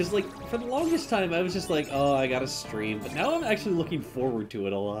weird, because, like, for the longest time, I was just like, oh, I gotta stream, but now I'm actually looking forward to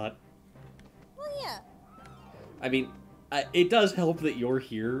it a lot. Well, yeah. I mean, it does help that you're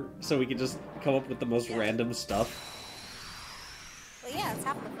here, so we can just come up with the most random stuff. Well, yeah, it's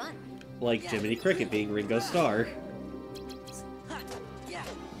half the fun. Like Jiminy Cricket being Ringo Starr.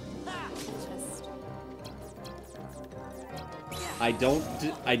 I don't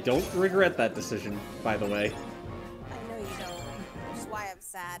regret that decision, by the way. I know you don't, which is why I'm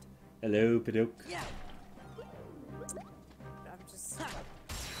sad. Hello, Pidok. I'm just...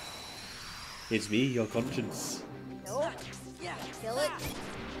 It's me, your conscience. Nope. Kill it.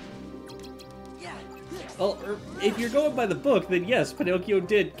 Well, if you're going by the book, then yes, Pinocchio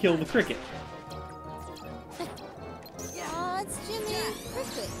did kill the cricket. Aw, it's Jiminy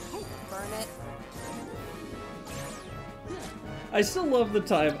Cricket. Burn it. I still love the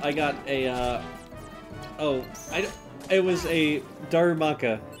time I got a, it was a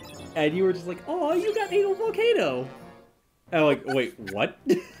Darumaka, and you were just like, oh, you got Anal Volcano! And I'm like, wait, what?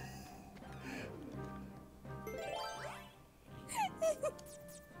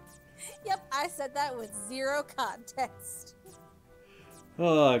 Yep, I said that with zero context.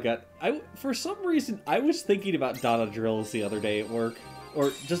 Oh god, for some reason I was thinking about Donna Drills the other day at work,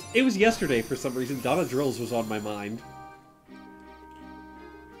 or just it was yesterday for some reason. Donna Drills was on my mind.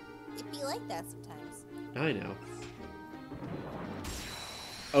 It'd be like that sometimes. I know.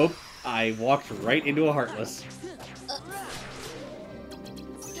 Oh, I walked right into a Heartless.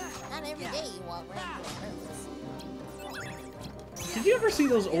 Not every day you walk right into a Heartless. Did you ever see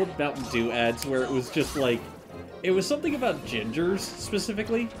those old Mountain Dew ads where it was just like, it was something about gingers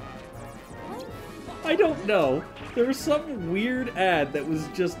specifically? What? I don't know. There was some weird ad that was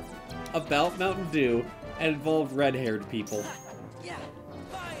just about Mountain Dew and involved red-haired people.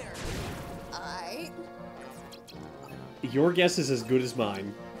 Your guess is as good as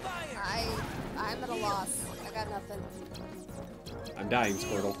mine. I'm at a loss. I got nothing. I'm dying,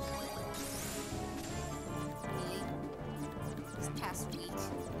 Squirtle. This past week.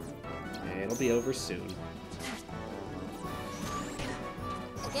 It'll be over soon.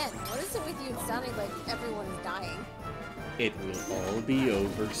 Again, what is it with you sounding like everyone is dying? It will all be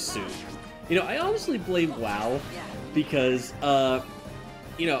over soon. You know, I honestly blame WoW because,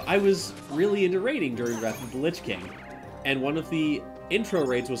 you know, I was really into raiding during Wrath of the Lich King, and one of the intro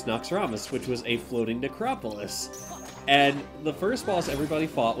raids was Noxramas, which was a floating necropolis. And the first boss everybody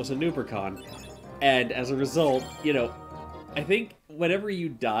fought was a Nubercon. And as a result, you know, I think whenever you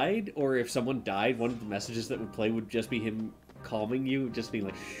died, or if someone died, one of the messages that would play would just be him calming you, just being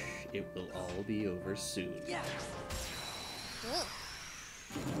like, shh, it will all be over soon.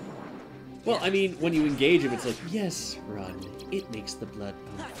 Well, I mean, when you engage him, it's like, yes, run. It makes the blood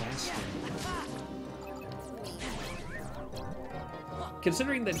pump faster.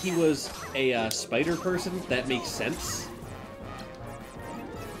 Considering that he was a spider person, that makes sense.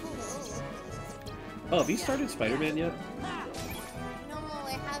 Oh, have you started Spider-Man yet? No,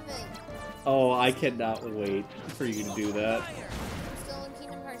 I haven't. Oh, I cannot wait for you to do that. I'm still in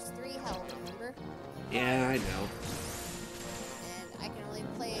Kingdom Hearts 3 hell, remember? Yeah, I know. And I can only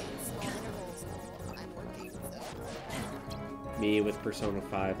play it in small intervals while I'm working, so... Me with Persona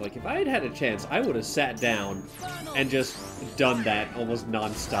 5. Like, if I had had a chance, I would have sat down and just done that almost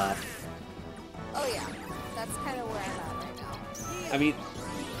non-stop. Oh yeah, that's kind of where I'm at right now. I mean,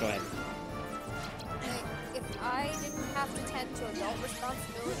 go ahead. Like, if I didn't have to tend to adult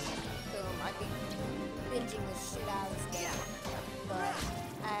responsibilities, boom, I'd be binging the shit out of this game. But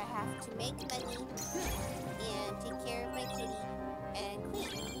I have to make money and take care of my kitty and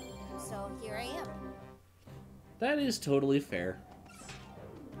clean. So here I am. That is totally fair.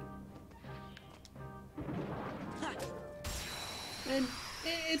 And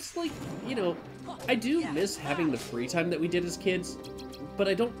it's like, you know, I do miss having the free time that we did as kids, but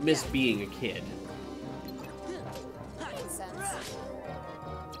I don't miss being a kid. Makes sense.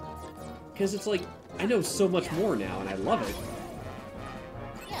 Because it's like, I know so much more now, and I love it.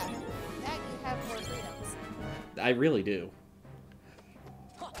 Yeah, that you have more freedoms. I really do.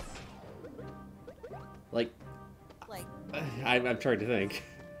 Like, I'm trying to think.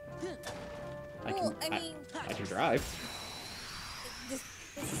 Well, I mean... I can drive. This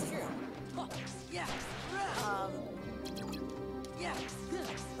is true. But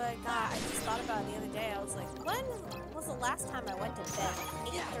God, I just thought about it the other day. I was like, when was the last time I went to bed at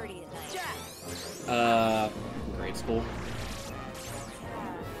 8:30 at night? Grade school. Yeah,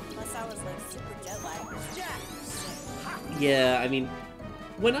 unless I was like super jet lagged. Yeah, I mean,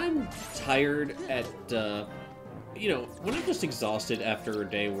 when I'm tired at, you know, when I'm just exhausted after a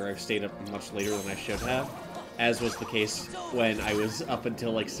day where I've stayed up much later than I should have, as was the case when I was up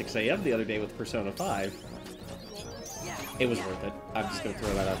until like 6 a.m. the other day with Persona 5, it was worth it. I'm just gonna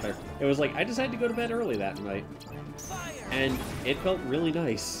throw that out there. It was like, I decided to go to bed early that night, and it felt really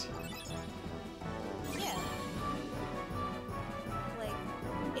nice. Yeah. Like,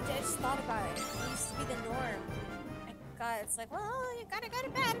 I just thought about it. It used to be the norm. God, it's like, well, you gotta go to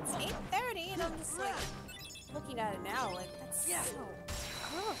bed. It's 8:30, and I'm just like, looking at it now, like, that's so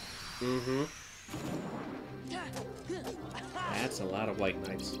good. Mm-hmm. That's a lot of white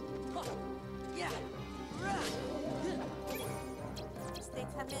knights. They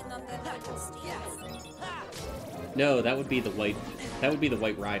come in on the knuckle steeds. No, that would be the white. That would be the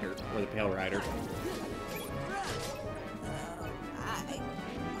White Rider or the Pale Rider.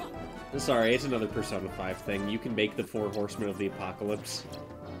 Sorry, it's another Persona 5 thing. You can make the 4 Horsemen of the Apocalypse.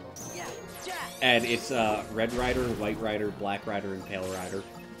 And it's Red Rider, White Rider, Black Rider, and Pale Rider.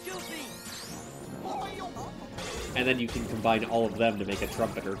 And then you can combine all of them to make a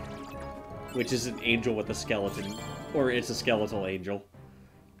Trumpeter, which is an angel with a skeleton. Or it's a skeletal angel.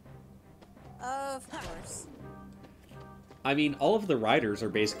 Of course. I mean, all of the riders are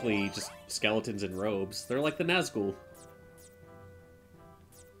basically just skeletons in robes. They're like the Nazgul.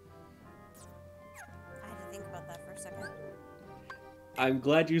 I had to think about that for a second. I'm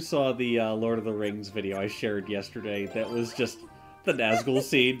glad you saw the Lord of the Rings video I shared yesterday. That was just the Nazgul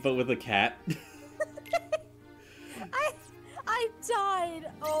scene, but with a cat. I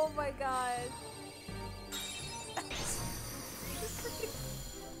died! Oh my god.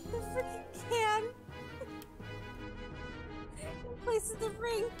 The freaking can. Places the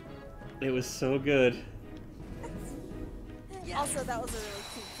ring. It was so good. Also, that was a really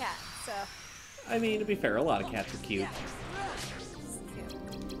cute cat, so. I mean, to be fair, a lot of cats are cute. It's cute.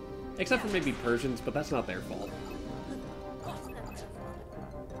 Except for maybe Persians, but that's not their fault.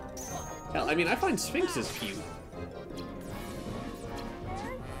 Hell, I mean, I find Sphinxes cute.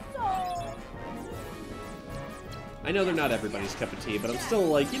 I know they're not everybody's cup of tea, but I'm still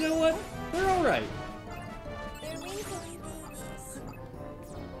like, you know what? They're alright. They're wrinkly babies.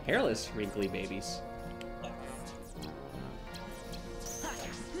 Hairless, wrinkly babies.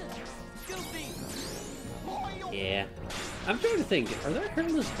 Yeah. I'm trying to think, are there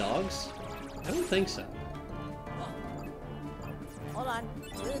hairless dogs? I don't think so. Hold on.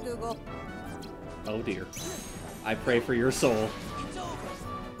 Do the Google. Oh dear. I pray for your soul.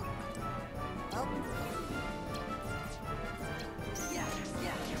 Oh.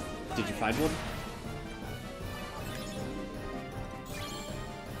 Did you find one?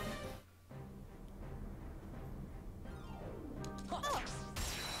 Oh.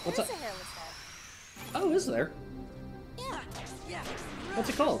 What's There's up? a hairless dog. Oh, is there? Yeah. What's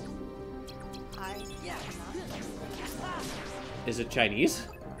it called? Is it Chinese?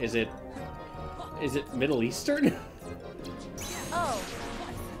 Is it Middle Eastern? Oh. I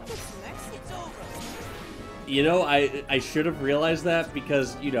think it's Mexican. You know, I should have realized that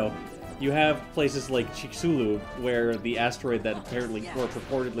because, you know, you have places like Chicxulub where the asteroid that apparently or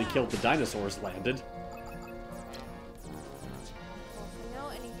purportedly killed the dinosaurs landed. Well, if you know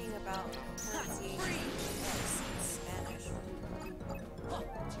anything about pronunciation, it's Spanish.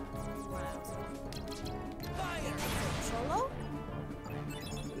 Cholo?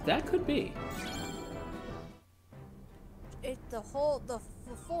 That could be. The full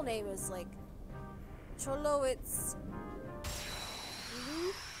name is like Cholo. It's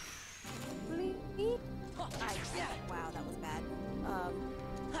wow, that was bad.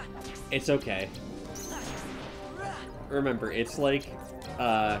 It's okay. Remember, it's like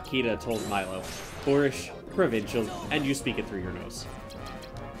Kita told Milo. Boorish, provincial, and you speak it through your nose.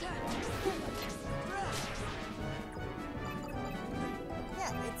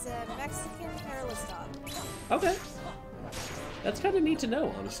 Yeah, it's a Mexican hairless dog. Okay. That's kind of neat to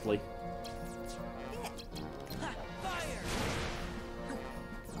know, honestly.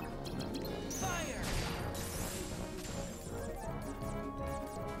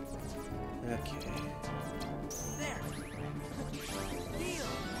 Okay.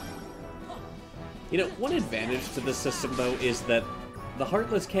 You know, one advantage to this system, though, is that the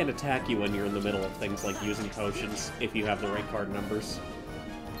Heartless can't attack you when you're in the middle of things like using potions, if you have the right card numbers.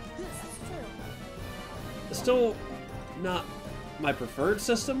 That's true. Still not my preferred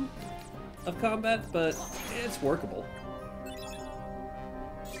system of combat, but it's workable.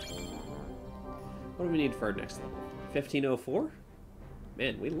 What do we need for our next level? 1504?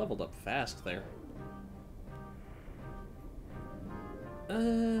 Man, we leveled up fast there.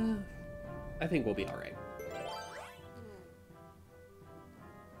 I think we'll be alright.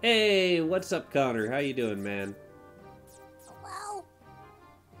 Hey, what's up, Connor? How you doing, man? Well,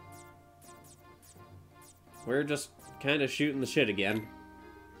 We're just kind of shooting the shit again.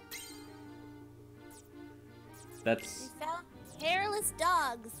 That's... we found hairless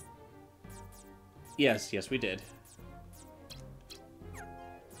dogs. Yes, we did.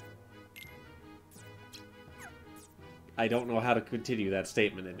 I don't know how to continue that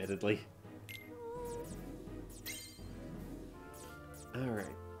statement, admittedly. Alright.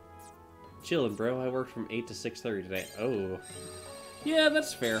 Chillin', bro. I worked from 8 to 6:30 today. Oh. Yeah,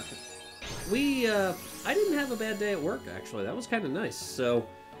 that's fair. I didn't have a bad day at work, actually. That was kind of nice. So,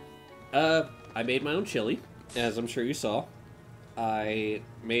 I made my own chili, as I'm sure you saw. I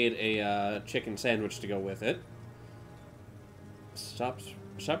made a chicken sandwich to go with it. Shop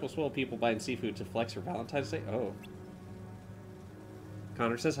will swell people buying seafood to flex for Valentine's Day. Oh.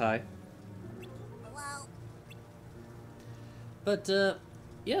 Connor says hi. Well, But,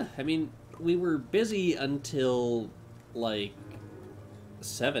 yeah, I mean, we were busy until, like,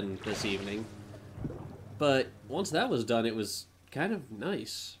 7 this evening. But once that was done, it was kind of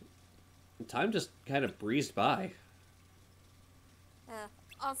nice. Time just kind of breezed by.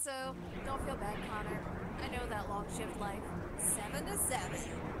 also, don't feel bad, Connor. I know that long shift life. 7 to 7.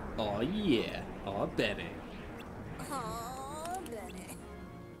 Aw, yeah. Aw, Benny. Oh, Benny.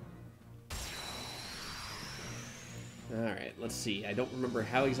 Alright, let's see. I don't remember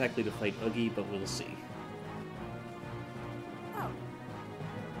how exactly to fight Oogie, but we'll see. Oh,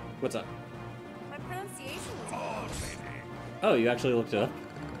 What's up? my pronunciation was Oh, you actually looked it up?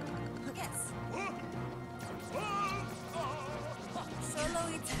 yes. Solo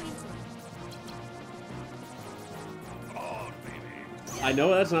eats meat. I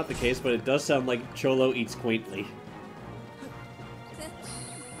know that's not the case, but it does sound like Cholo eats quaintly.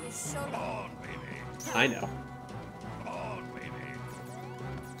 It's Solo. I know.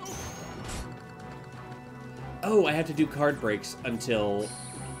 Oh, I have to do card breaks until,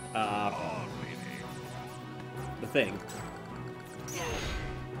 the thing.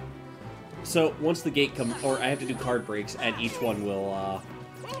 So, once the gate comes, or I have to do card breaks, and each one will,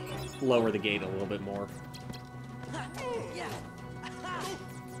 lower the gate a little bit more.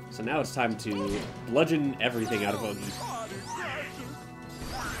 So now it's time to bludgeon everything out of Oogie.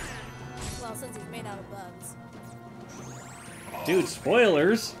 Well, since he's made out of bugs. Dude,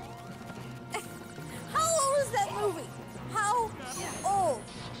 spoilers! How old is that movie? How old?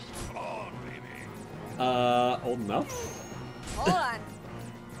 Old enough? Hold on.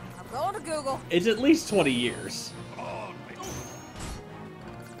 I'm going to Google. It's at least 20 years.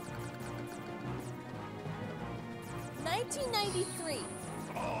 1993.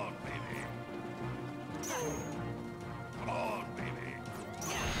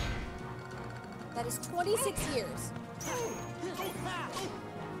 That is 26 years.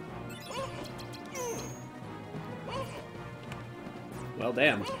 Well,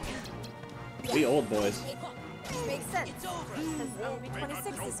 damn. We old boys. It makes sense. Because I'm going to be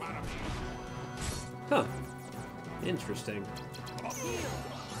 26 this year. Huh. Interesting.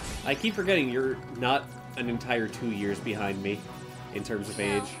 I keep forgetting you're not an entire 2 years behind me in terms of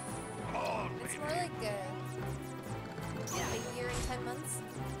age. It's more like a year and 10 months.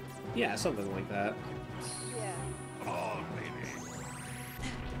 Yeah, something like that. Yeah.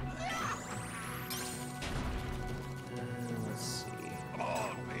 Let's see.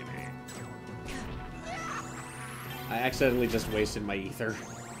 I accidentally just wasted my ether.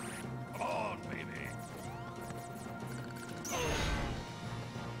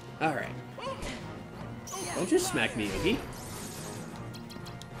 Alright. Don't just smack me, Iggy.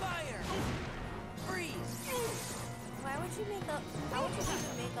 Why would you make a? How would you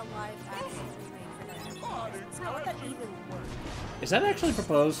even make a live action remake for Nightmare Before Christmas? How would that even work? Is that actually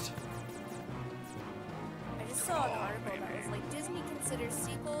proposed? I just saw an article that was like Disney considers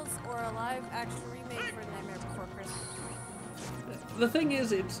sequels or a live action remake for Nightmare Before Christmas. The thing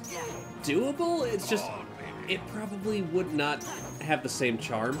is, it's doable, it's just... It probably would not have the same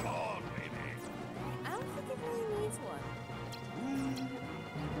charm. I don't think it really needs one.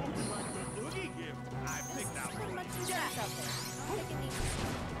 There's pretty much two sets out there. I don't think it needs one.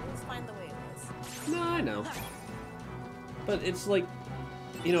 It was fine the way it was. No, I know. But it's like,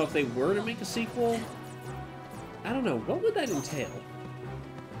 you know, if they were to make a sequel, I don't know, what would that entail?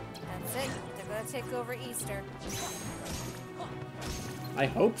 That's it. They're gonna take over Easter. I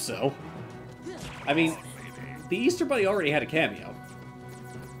hope so. I mean, the Easter Bunny already had a cameo.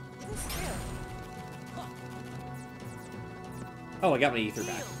 That's true. Oh, I got my ether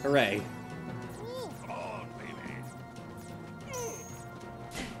back. Hooray.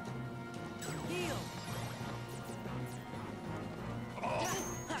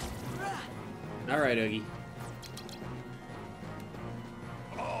 Alright, Oogie.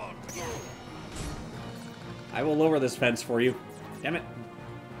 I will lower this fence for you. Damn it.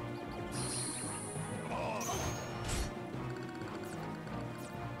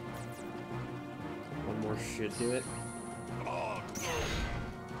 One more should do it.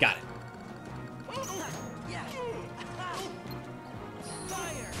 Got it.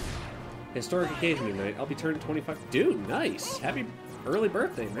 Historic occasion tonight. I'll be turning 25. Dude, nice. Happy early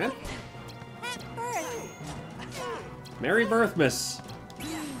birthday, man. Happy birthday. Merry Birthmas.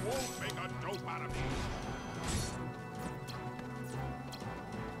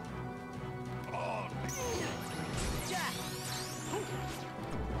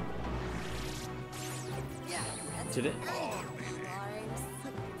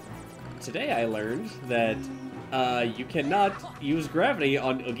 Today I learned that you cannot use gravity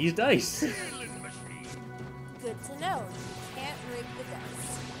on Oogie's dice. Good to know. You can't rig the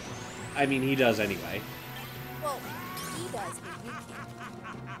dice. I mean, he does anyway. Well, he does, but you can't.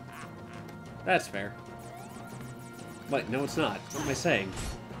 That's fair. Wait, no it's not. What am I saying?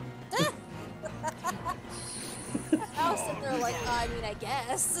 I was sitting there like, I mean, I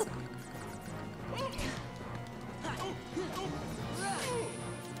guess.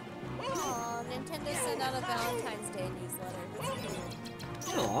 Aw, Nintendo sent out a Valentine's Day newsletter. That's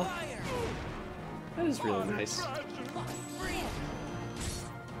cute. Aw. That is really nice.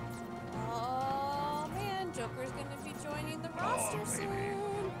 Oh man, Joker's gonna be joining the roster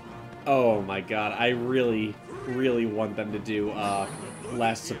soon. Oh my god, I really, really want them to do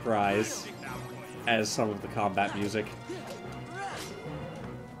Last Surprise as some of the combat music.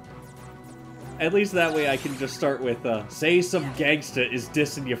 At least that way I can just start with, say some gangsta is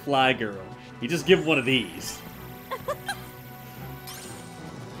dissing your fly girl. You just give one of these.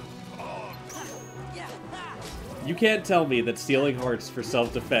 You can't tell me that stealing hearts for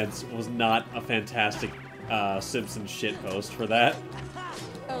self-defense was not a fantastic Simpsons shitpost for that.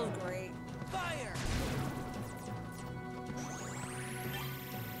 That was great.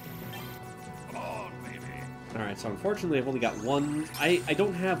 Alright, so unfortunately I've only got one... I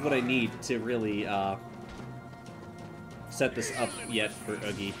don't have what I need to really set this up yet for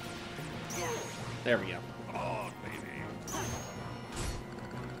Oogie. There we go.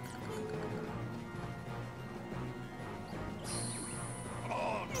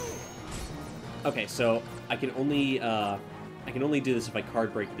 Okay, so I can only do this if I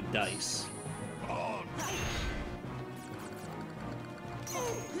card break the dice.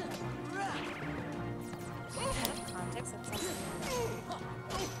 Context, that sounds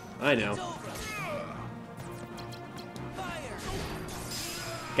I know.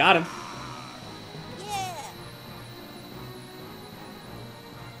 Got him. yeah.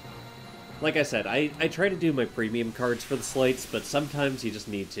 Like I said, I try to do my premium cards for the slates, but sometimes you just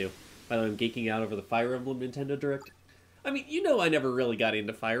need to. By the way, I'm geeking out over the Fire Emblem Nintendo Direct. I mean, you know I never really got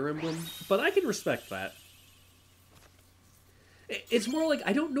into Fire Emblem, but I can respect that. It's more like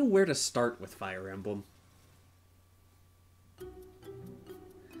I don't know where to start with Fire Emblem.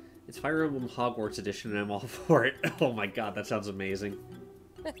 It's Fire Emblem Hogwarts Edition, and I'm all for it. Oh my god, that sounds amazing.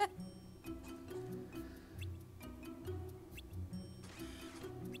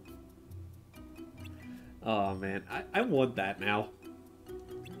 Oh man, I want that now.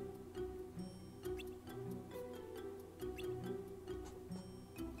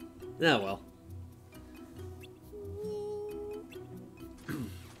 Oh well.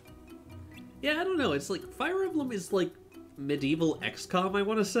 Yeah, I don't know. It's like Fire Emblem is like medieval XCOM, I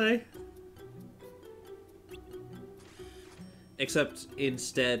want to say. Except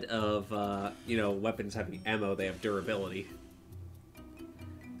instead of, you know, weapons having ammo, they have durability.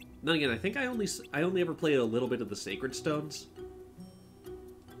 Then again, I think I only ever played a little bit of the Sacred Stones.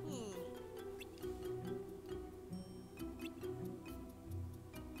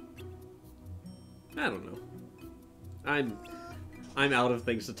 I don't know. I'm out of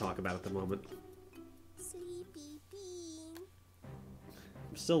things to talk about at the moment. Sleepy bean.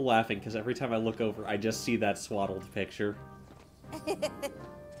 I'm still laughing because every time I look over, I just see that swaddled picture.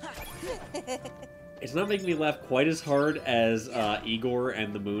 It's not making me laugh quite as hard as Igor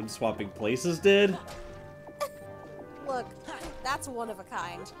and the moon swapping places did. Look, that's one of a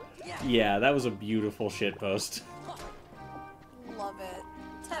kind. Yeah, that was a beautiful shitpost. Love it.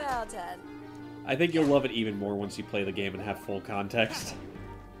 10 out of 10. I think you'll love it even more once you play the game and have full context.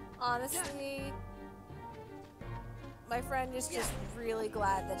 Honestly, my friend is just really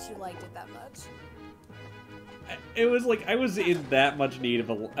glad that you liked it that much. It was like I was in that much need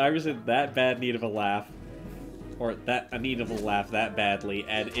of I was in that bad need of a laugh, or a need of a laugh that badly,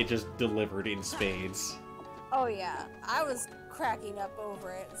 and it just delivered in spades. Oh yeah, I was cracking up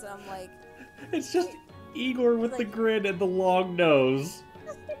over it, so I'm like... It's just Igor with the grin and the long nose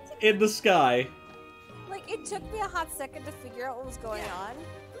in the sky. Like, it took me a hot second to figure out what was going on,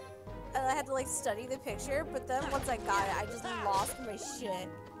 and I had to, like, study the picture, but then once I got it, I just lost my shit.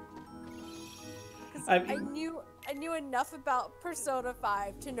 Because I knew enough about Persona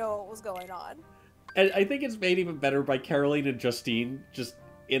 5 to know what was going on. And I think it's made even better by Caroline and Justine just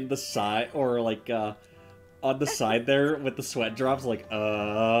in the side, or like, on the side there with the sweat drops, like,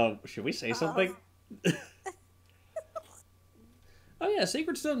 should we say something? Oh yeah,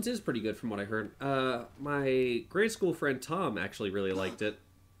 Sacred Stones is pretty good from what I heard. My grade school friend Tom actually really liked it.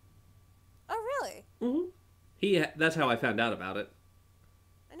 Oh, really? Mm-hmm. That's how I found out about it.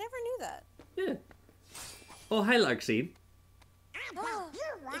 I never knew that. Yeah. Oh, hi, Larxene.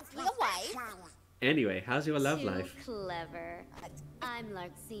 It's real life. Anyway, how's your love Too life? clever. I'm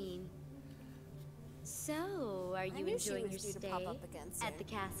Larxene. So, are you knew she enjoying your was due to stay pop up again soon. at the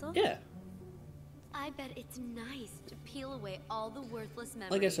castle? Yeah. I bet it's nice to peel away all the worthless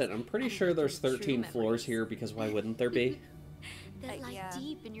memories. Like I said, I'm pretty and sure there's become 13 true floors memories here, because why wouldn't there be? that lie yeah.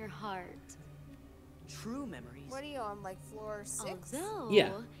 deep in your heart. True memories. What are you on, like, floor 6? Although,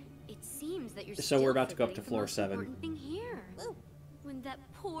 Yeah. it seems that you're So still we're about to go up forgetting to floor the most 7. important thing here. Ooh. When that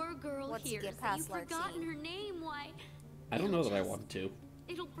poor girl Once you hears get that past you've forgotten Larxene. her name, why, I don't know that I want to.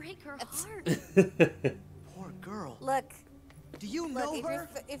 it'll break her heart. Poor girl. Look, Do you look, know if her? you're,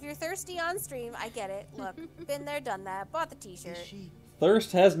 if you're thirsty on stream, I get it. Look, been there, done that. Bought the t-shirt. Is she?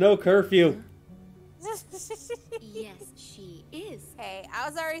 Thirst has no curfew. Yes, she is. Hey, I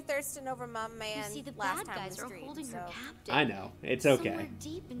was already thirsting over my man You see, the last bad time guys we are streamed, holding so... her captive. I know. It's Somewhere okay.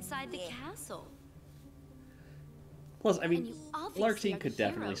 deep inside the Yeah. castle. Plus, I And mean, you obviously Larxene are could the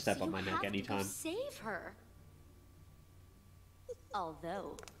definitely hero, step so on you my neck have to go anytime. Save her.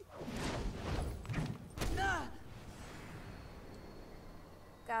 Although,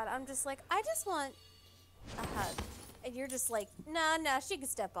 God, I'm just like, I just want a hug. And you're just like, nah, she can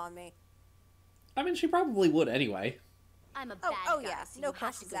step on me. I mean, she probably would anyway. I'm a bad Oh guy, yeah, so no you have to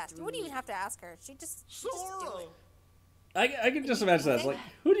questions go asked. You through wouldn't even me. have to ask her. She just do it. I can just imagine that. It's like,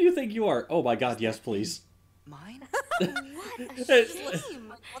 who do you think you are? Oh my god, yes, please. Mine? What a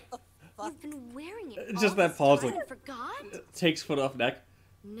shame! You've been wearing it Just all that this pause, time like- and forgot? Takes foot off neck.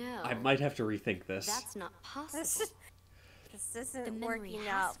 No. I might have to rethink this. That's not possible. This The isn't memory working has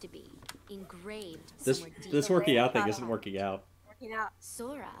out. to be engraved This somewhere deep. this working out thing isn't working out. Working out.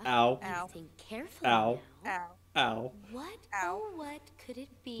 Sora, Ow. you Ow. think carefully Ow. now. Ow. Ow. What? Ow. Oh, what could it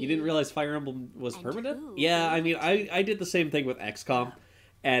be? You didn't realize Fire Emblem was And permanent? who Yeah, I would mean, I did the same thing with XCOM,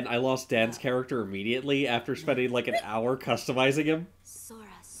 and I lost Dan's character immediately after spending like an hour customizing him. Sora.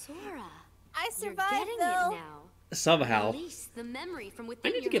 I You're survived getting though. it now. Somehow. Release the memory from I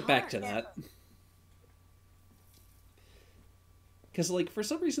within need to your get back to heart. that. Because, like, for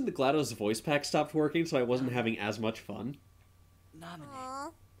some reason the GLaDOS voice pack stopped working, so I wasn't having as much fun. Nominate. Aw.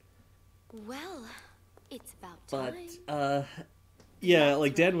 Well, it's about But, time. yeah,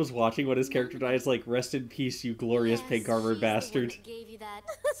 like, Dan was watching when his character dies, like, rest in peace, you glorious Yes, pink-armored she's the one bastard. that gave you that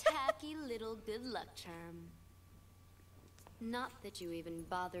tacky little good luck charm. Not that you even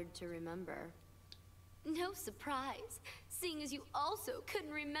bothered to remember. No surprise, seeing as you also couldn't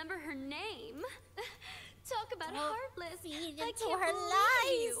remember her name. Talk about heartless. feed I into can't her believe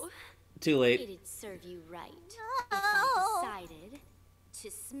lies. you. Too late. It'd serve you right if No. I decided to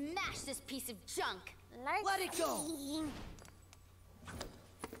smash this piece of junk. Let it go.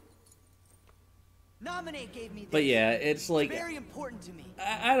 Nominate gave me this. But yeah, it's like, Very important to me.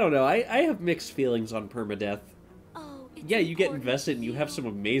 I don't know, I have mixed feelings on permadeath. Oh, it's Yeah, you get important invested to and you have some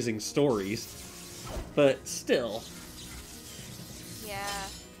amazing stories, but still. Yeah.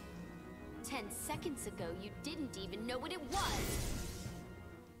 10 seconds ago, you didn't even know what it was.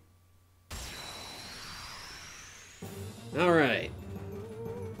 Alright.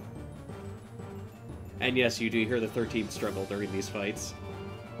 And yes, you do hear the 13th struggle during these fights.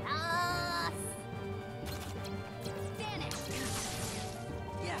 Ah. Vanish.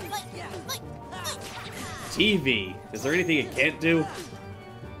 Yeah. TV! Is there anything it can't do?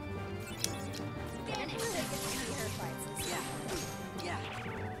 Vanish. Yeah.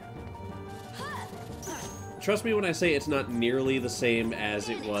 Trust me when I say it's not nearly the same as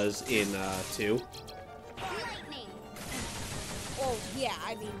it was in 2. Lightning. Oh yeah.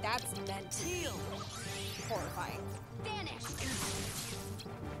 I mean that's meant to be horrifying. Vanish.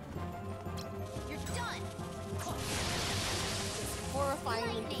 You're done. Just horrifyingly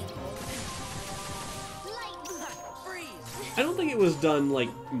Lightning. painful. Lightning. Freeze. I don't think it was done, like,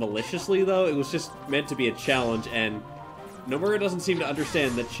 maliciously, though. It was just meant to be a challenge, and Nomura doesn't seem to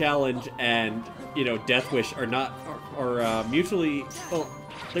understand that challenge and, you know, Death Wish are not, are mutually, well,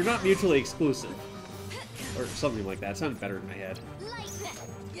 they're not mutually exclusive. Or something like that. It sounded better in my head. Lightning.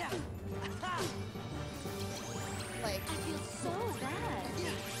 Yeah. Like I feel so bad. I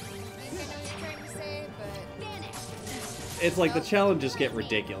think I know what you're trying to say, but Vanish. It's like the challenges get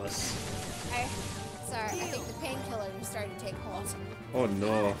ridiculous. sorry. I think the painkiller is starting to take hold. Oh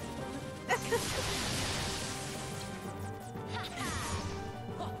no.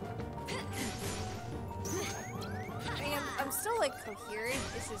 I mean, I'm still like coherent.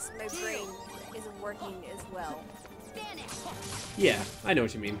 It's just my brain isn't working as well. Vanish. Yeah, I know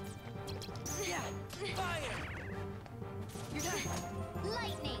what you mean. Yeah. Fire. You're done.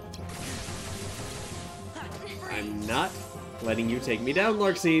 Lightning. I'm not letting you take me down,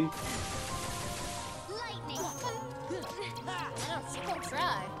 Larxene. Lightning. I know, she can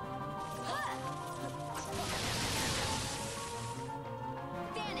try.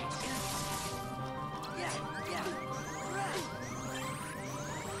 Vanish. Yeah.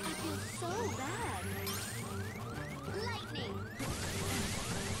 I feel so bad. Lightning.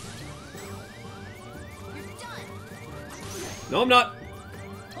 You're done. No, I'm not.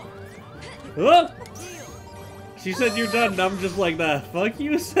 Huh? She said you're done, and I'm just like, the fuck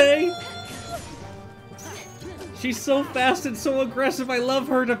you say? She's so fast and so aggressive, I love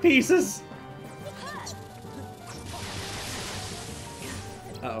her to pieces.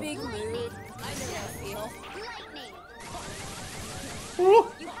 Uh-oh. Big mood. I know how I feel. Lightning. Ooh,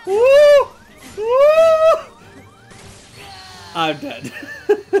 ooh, ooh. I'm dead.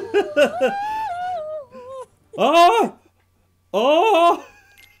 Oh! Oh!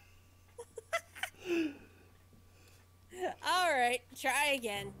 All right, try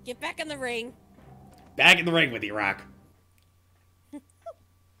again. Get back in the ring. Back in the ring with you, Rock.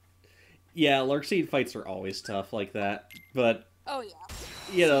 Yeah, Larxene fights are always tough like that, but, Oh yeah.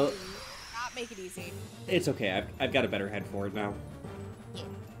 you know, Not make it easy. it's okay. I've got a better head for it now.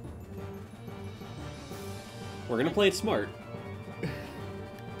 We're gonna play it smart.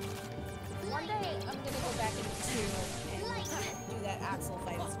 One day I'm gonna go back into 2 and do that Axel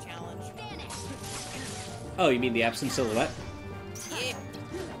fight as a challenge. Vanish. Oh, you mean the absent silhouette? Yeah.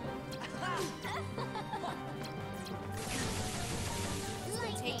 It's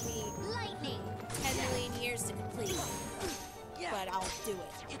gonna take me Lightning. 10 million years to complete, Yeah. but I'll do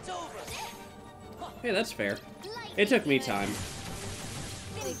it. It's over. Hey, that's fair. It took me time.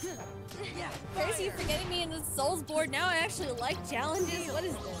 Crazy for getting me in the Souls board. Now I actually like challenges. What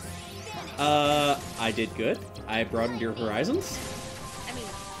is this? I did good. I broadened your horizons. I mean,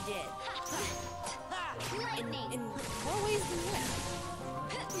 you did. In more ways than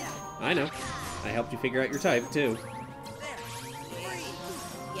one. I know. I helped you figure out your type, too.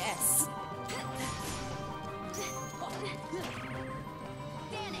 Yes.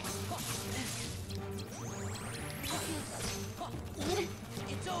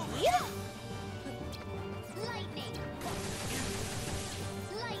 It's over. Yeah. Lightning.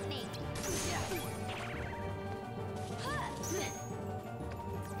 Lightning.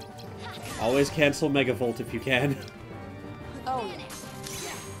 Always cancel Megavolt if you can. Oh, yeah.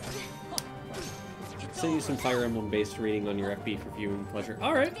 Send you some Fire Emblem-based reading on your FB for viewing pleasure.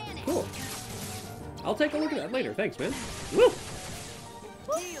 Alright, cool. I'll take a look at that later. Thanks, man. Woo!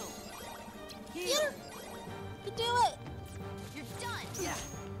 Heal. Heal. You do it. You're done. Yeah.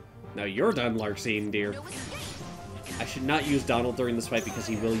 Now you're done, Larxene, dear. No escape. I should not use Donald during this fight because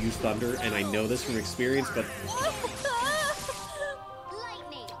he will use Thunder, and I know this from experience, but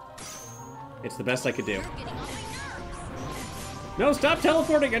Lightning. it's the best I could do. You're getting on my nerves. No, stop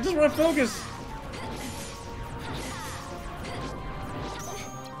teleporting! I just want to focus!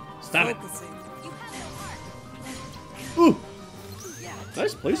 Stop it! Focusing. You have no heart. Ooh! Yeah.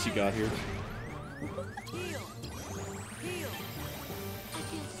 Nice place you got here. Heal. Heal. I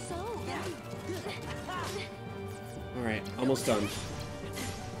feel so Alright, almost done.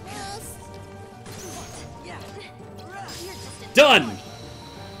 Yes. Yeah. You're just a Done!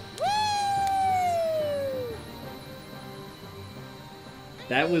 Woo!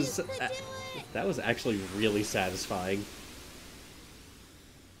 That was... You could do it. that was actually really satisfying.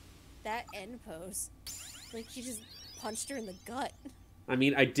 That end pose. Like, you just punched her in the gut. I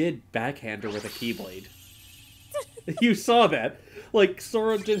mean, I did backhand her with a Keyblade. You saw that. Like,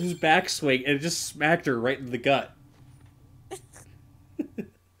 Sora did his backswing and it just smacked her right in the gut.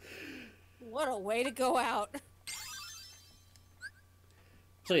 What a way to go out.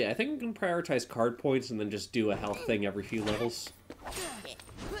 So yeah, I think I'm gonna prioritize card points and then just do a health thing every few levels.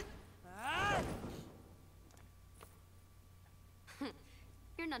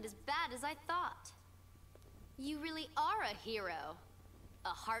 You're not as bad as I thought. You really are a hero. A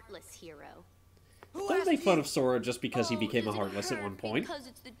heartless hero. Don't make fun of Sora just because he Oh, became a does it heartless at hurt one point. Because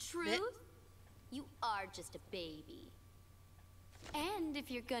it's the truth? You are just a baby. And if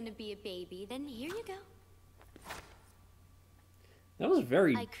you're gonna be a baby, then here you go. That was a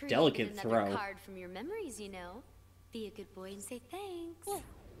very I created delicate another throw. card from your memories, you know. Be a good boy and say thanks.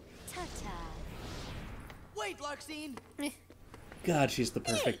 Ta-ta. Wait, Larxene. God, she's the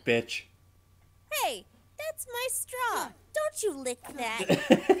perfect bitch. Hey, that's my straw. Don't you lick that.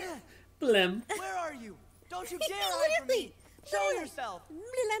 Blem. Where are you? Don't you dare hide from me. Literally. Show yourself.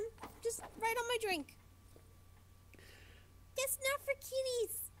 Just right on my drink. That's not for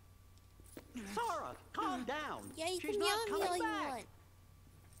kitties. Sora, calm down. Yeah, you She's can not yell at me all coming you back. want.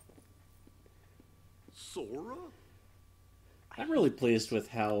 Sora? I'm really pleased with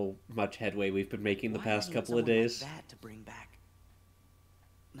how much headway we've been making the Why past do you couple want of someone days. Like that to bring back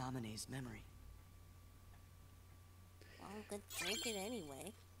Naminé's memory. Well, good drink it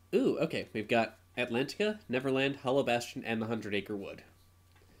anyway. Ooh, okay. We've got Atlantica, Neverland, Hollow Bastion, and the 100 Acre Wood.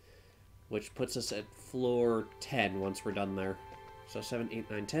 Which puts us at floor 10 once we're done there. So 7,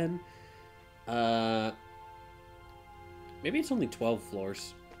 8, 9, 10. Maybe it's only 12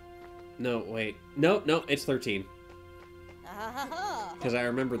 floors. No, wait. No, it's 13. Ah, Because I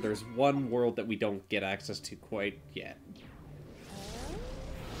remember there's one world that we don't get access to quite yet.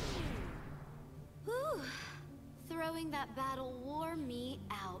 Whew. Throwing that battle wore me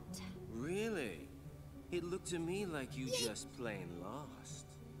out. Really? It looked to me like you just plain lost.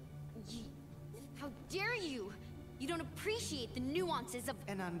 How dare you! You don't appreciate the nuances of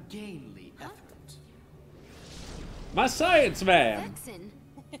An ungainly effort. My science man! Vexen.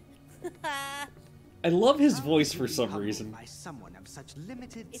 I love his How voice could for you be some humbled reason. By someone of such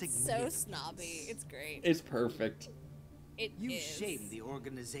limited it's so significance. snobby. It's great. It's perfect. It You is. shame the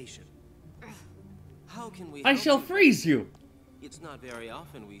organization. How can we I help shall you? freeze you! It's not very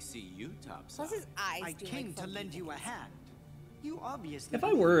often we see you topside. Plus his eyes I do came like to funky lend you a things. hand. You obviously. If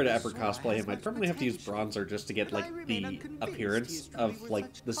I were to believe ever Sora cosplay has him, I'd much probably have to use potential. bronzer just to get, But I like, remain the unconvinced appearance he is truly of, worth like,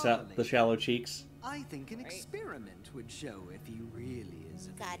 such the coddling. shallow cheeks. I think an Right. experiment would show if he really is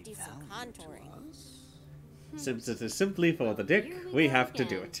of Gotta any do some value to contouring. us. Since it is simply for the dick, Here we go have to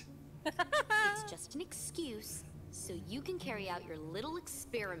do again. it. It's just an excuse, so you can carry out your little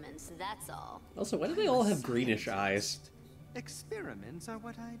experiments, that's all. Also, why do they all have greenish eyes? Experiments are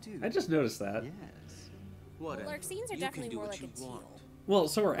what I do. I just noticed that. Yes. Whatever. Larxene's are You can definitely do more what like a you teal. want. Well,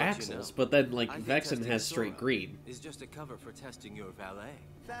 so are But you Axel's, know, but then, like, I think Vexen testing has straight Sora green. is just a cover for testing your valet.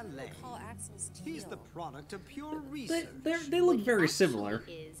 Valet. Call Axel's teal. He's the product of pure They, research. they look very similar.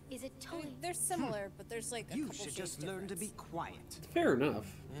 Is it I mean, they're similar, but there's like a You couple should shades just learn to be difference. quiet. Fair enough.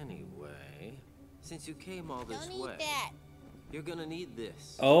 Anyway, since you came all this Don't eat way, that. you're gonna need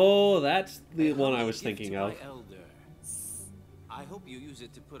this. Oh, that's the A one I humble was gift thinking to of. my elder. I hope you use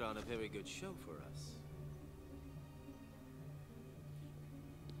it to put on a very good show for us.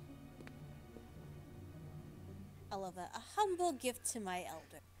 I love that. A humble gift to my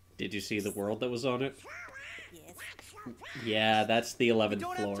elder. Did you see the world that was on it? Yes. Yeah, that's the 11th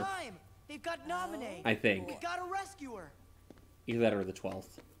Don't floor. have time. They've got nominate. I think. We gotta rescue her. Either that or the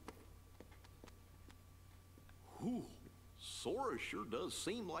 12th. Whew. Sora sure does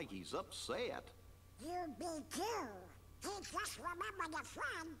seem like he's upset. You be too. He just remembered a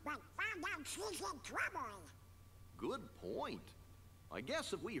friend, but found out she's in trouble. Good point. I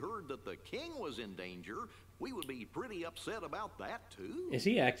guess if we heard that the king was in danger, we would be pretty upset about that too. Is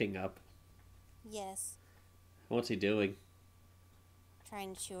he acting up? Yes. What's he doing?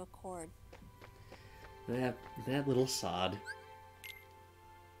 Trying to chew a cord. That little sod.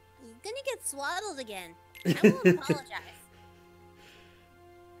 You're gonna get swaddled again. I will apologize.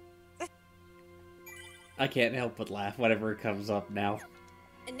 I can't help but laugh whenever it comes up now.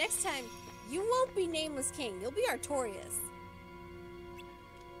 And next time, you won't be Nameless King. You'll be Artorias.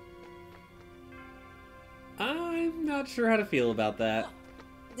 I'm not sure how to feel about that.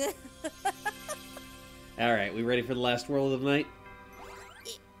 Alright, we ready for the last world of the night?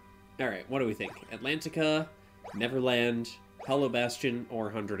 Alright, what do we think? Atlantica, Neverland, Hollow Bastion, or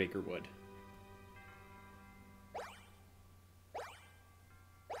 100 Acre Wood?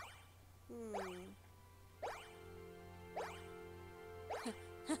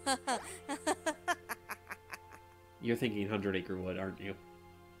 You're thinking 100 Acre Wood, aren't you?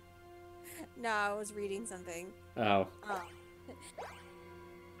 No, I was reading something. Oh.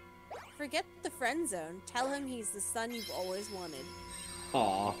 Forget the friend zone. Tell him he's the son you've always wanted.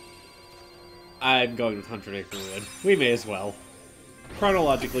 Aw. I'm going with 100 Acre Wood. We may as well.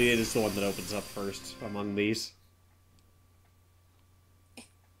 Chronologically, it is the one that opens up first among these.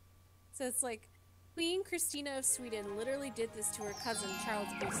 So it's like, Queen Christina of Sweden literally did this to her cousin, Charles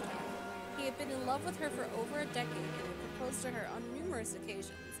Gustav. He had been in love with her for over a decade and had proposed to her on numerous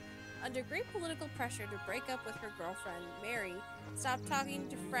occasions. Under great political pressure to break up with her girlfriend, Mary stopped talking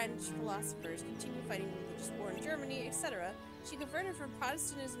to French philosophers, continued fighting religious war in Germany, etc. She converted from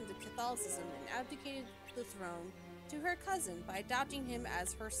Protestantism to Catholicism and abdicated the throne to her cousin by adopting him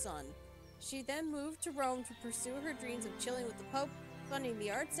as her son. She then moved to Rome to pursue her dreams of chilling with the Pope, funding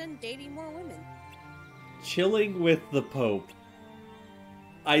the arts, and dating more women. Chilling with the Pope.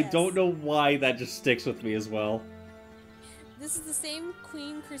 I Yes. don't know why that just sticks with me as well. This is the same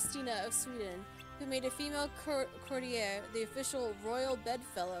Queen Christina of Sweden who made a female courtier the official royal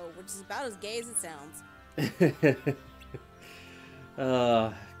bedfellow, which is about as gay as it sounds.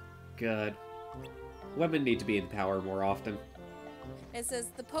 God. Women need to be in power more often. It says,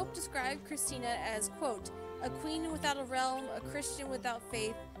 the Pope described Christina as, quote, a queen without a realm, a Christian without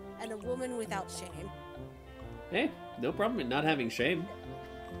faith, and a woman without shame. Hey, no problem in not having shame.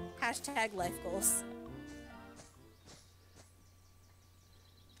 Hashtag life goals.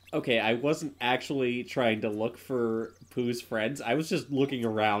 Okay, I wasn't actually trying to look for Pooh's friends. I was just looking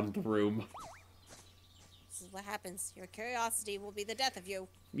around the room. This is what happens. Your curiosity will be the death of you.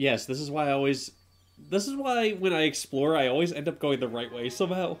 Yes, this is why I always... This is why when I explore, I always end up going the right way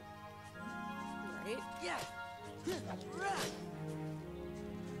somehow. Right? Yeah.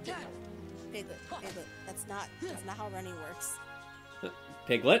 Piglet, Piglet. That's not how running works.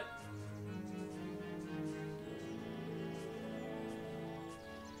 Piglet?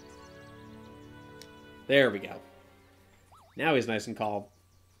 There we go. Now he's nice and calm.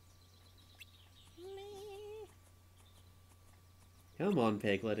 Come on,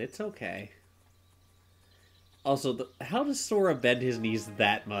 Piglet, it's okay. Also, how does Sora bend his knees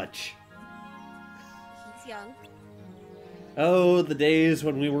that much? He's young. Oh, the days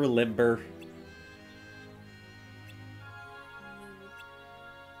when we were limber.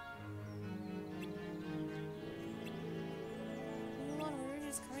 Moulin Rouge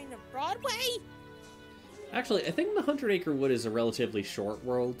is coming to Broadway? Actually, I think the 100 Acre Wood is a relatively short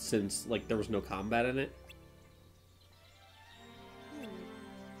world since, like, there was no combat in it.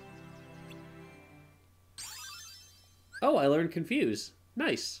 Oh, I learned Confuse.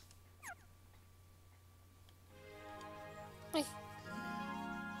 Nice.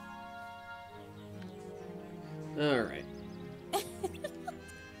 Alright.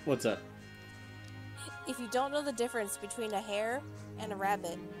 What's up? If you don't know the difference between a hare and a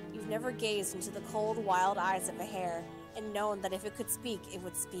rabbit, you've never gazed into the cold, wild eyes of a hare and known that if it could speak, it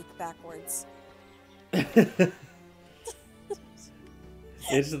would speak backwards.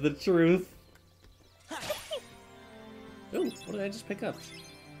 It's the truth. Oh, what did I just pick up?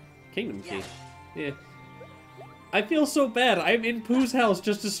 Kingdom Key. Yeah. I feel so bad. I'm in Pooh's house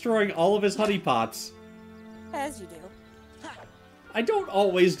just destroying all of his honey pots. As you do. I don't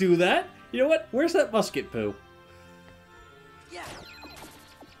always do that. You know what? Where's that musket, Pooh?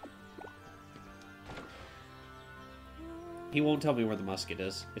 He won't tell me where the musket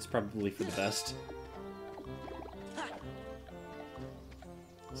is. It's probably for the best.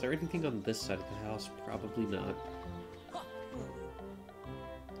 Is there anything on this side of the house? Probably not.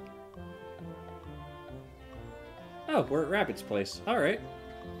 Oh, we're at Rabbit's place. Alright.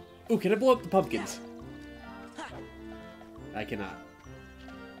 Ooh, can I blow up the pumpkins? I cannot.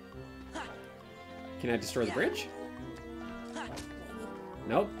 Can I destroy the bridge?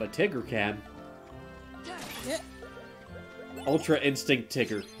 Nope, but Tigger can. Ultra Instinct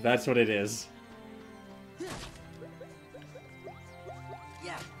Tigger. That's what it is.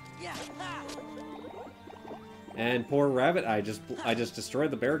 And poor Rabbit, I just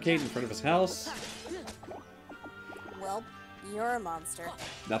destroyed the barricade in front of his house. Well, you're a monster.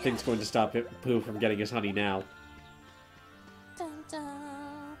 Nothing's going to stop Pooh from getting his honey now. Dun,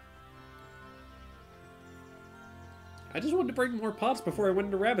 dun. I just wanted to bring more pots before I went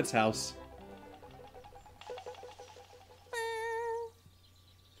into Rabbit's house.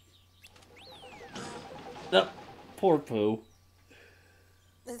 Oh, poor Pooh.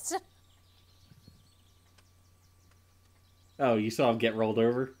 It's Oh, you saw him get rolled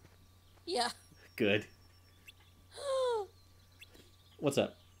over? yeah. Good. What's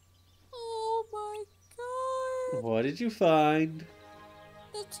up? Oh my god. What did you find?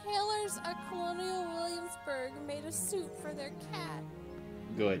 The Taylors at Colonial Williamsburg made a suit for their cat.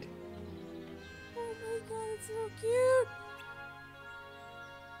 Good. Oh my god, it's so cute.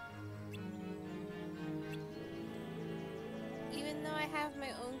 Even though I have my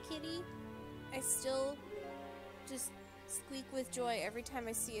own kitty, I still just squeak with joy every time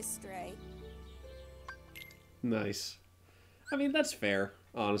I see a stray. Nice. I mean, that's fair,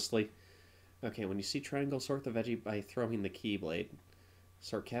 honestly. Okay, when you see triangle, sort the veggie by throwing the keyblade.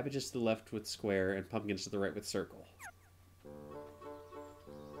 Sort cabbages to the left with square, and pumpkins to the right with circle.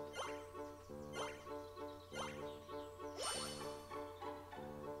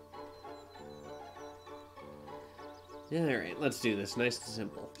 Yeah, alright, let's do this. Nice and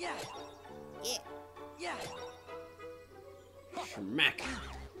simple. Yeah. Schmack!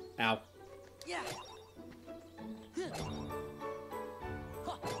 Ow.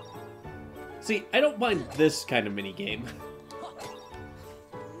 See, I don't mind this kind of minigame.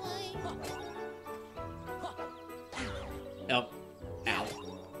 Oh. Ow.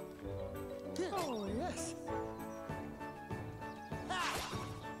 Oh, yes.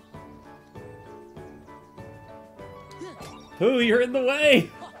 Pooh, you're in the way!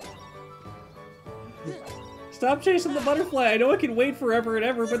 Stop chasing the butterfly. I know I can wait forever and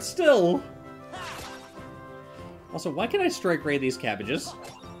ever, but still. Also, why can't I strike ray these cabbages?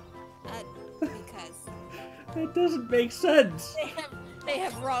 Because That doesn't make sense. they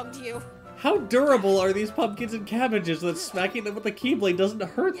have wronged you. How durable are these pumpkins and cabbages that smacking them with a keyblade doesn't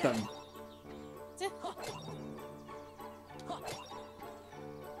hurt them?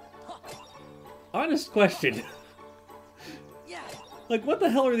 Honest question. Like, what the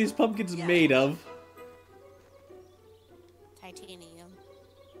hell are these pumpkins made of? Titanium.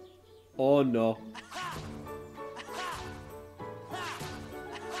 Oh no.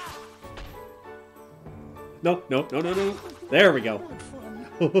 No, no, no, no, no. There we go.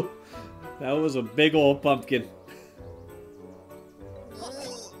 That was a big old pumpkin. I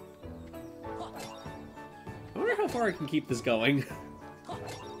wonder how far I can keep this going.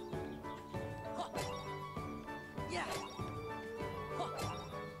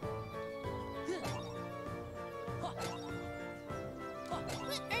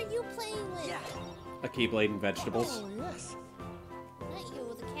 What are you playing with? A keyblade and vegetables. Oh, yes. Not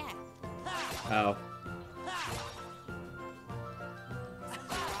you, the cat. Oh.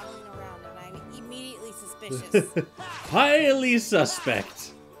 Rattling around and I'm immediately suspicious. Highly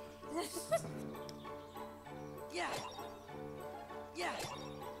suspect.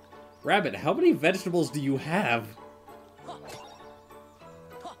 Rabbit, how many vegetables do you have?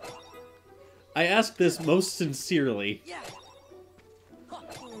 I ask this most sincerely.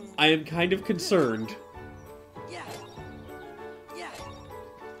 I am kind of concerned.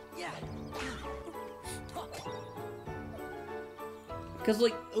 Because,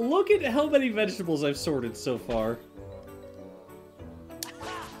 like, look at how many vegetables I've sorted so far.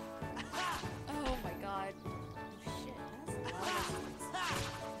 Oh my god. Shit, that's a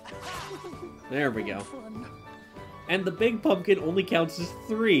lot of There we go. And the big pumpkin only counts as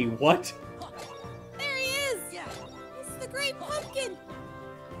 3. What? There he is! This is the great pumpkin!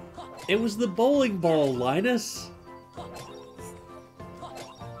 It was the bowling ball, Linus.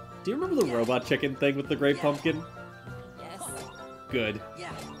 Do you remember the robot chicken thing with the great pumpkin? Yes. Good.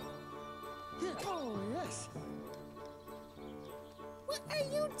 Yeah. Oh, yes. What are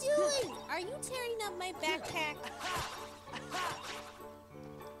you doing? Are you tearing up my backpack?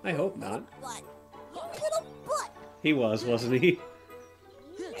 I hope not. What? You little butt! He was, wasn't he?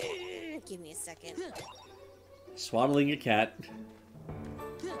 Give me a second. Swaddling a cat.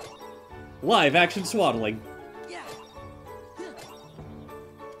 Live action swaddling. Yeah.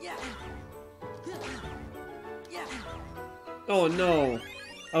 Yeah. Yeah. Oh no.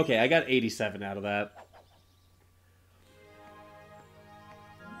 Okay, I got 87 out of that.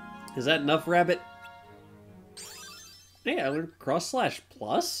 Is that enough, Rabbit? Hey, I learned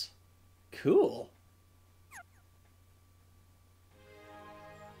 /+ Cool.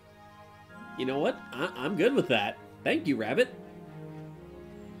 You know what? I'm good with that. Thank you, Rabbit.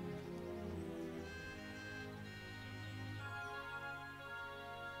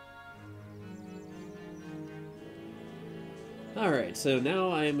 Alright, so now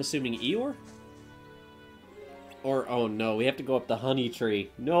I am assuming Eeyore? Or, oh no, we have to go up the honey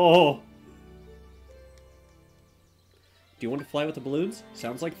tree. No! Do you want to fly with the balloons?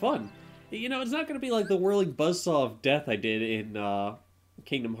 Sounds like fun. You know, it's not going to be like the whirling buzzsaw of death I did in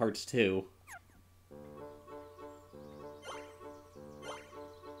Kingdom Hearts 2.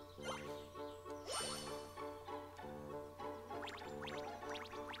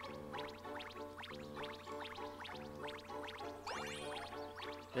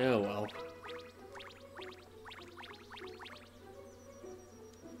 Oh well.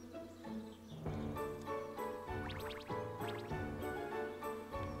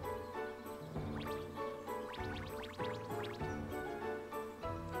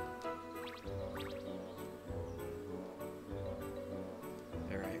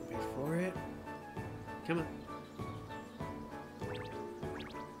 Alright, wait for it. Come on.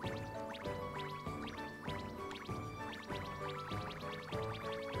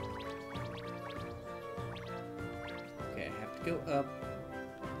 Okay, I have to go up.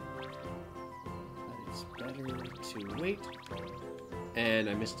 But it's better to wait. And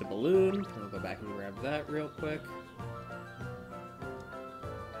I missed a balloon. I'll go back and grab that real quick.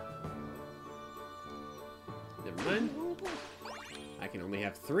 Never mind. I can only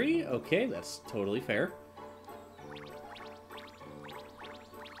have 3. Okay, that's totally fair.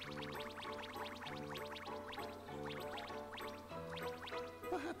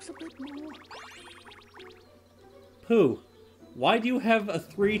 Perhaps a bit more. Pooh, why do you have a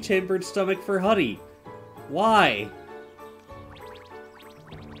 3-chambered stomach for Huddy? Why?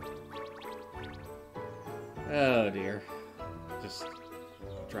 Oh dear. Just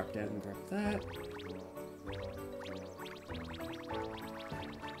drop down and grab that.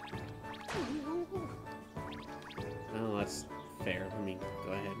 Oh, that's fair. Let me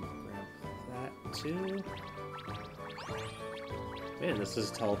go ahead and grab that too. Man, this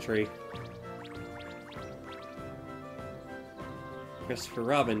is a tall tree. Christopher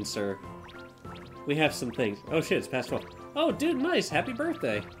Robin, sir. We have some things. Oh shit, it's past 12. Oh, dude, nice. Happy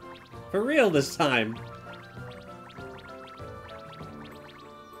birthday. For real this time.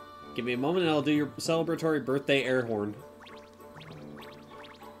 Give me a moment and I'll do your celebratory birthday air horn.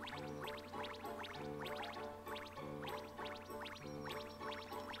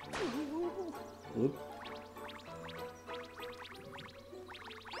 Whoop.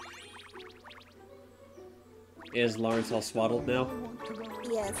 Is Lawrence all swaddled now?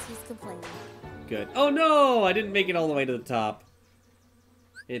 Yes, he's complaining. Good. Oh no! I didn't make it all the way to the top.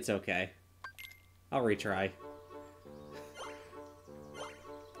 It's okay. I'll retry.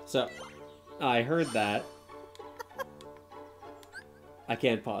 So, I heard that. I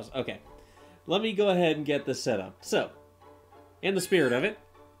can't pause. Okay. Let me go ahead and get this set up. So, in the spirit of it,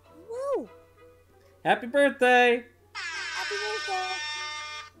 Woo! happy birthday! Happy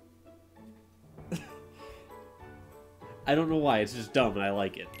birthday! I don't know why, it's just dumb and I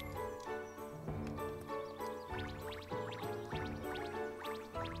like it.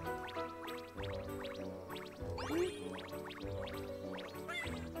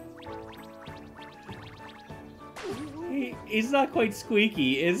 He's not quite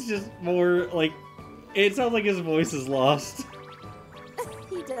squeaky, it's just more like... It sounds like his voice is lost.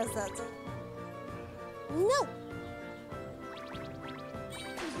 He does that. No!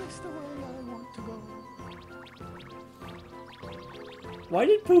 It's the way I want to go. Why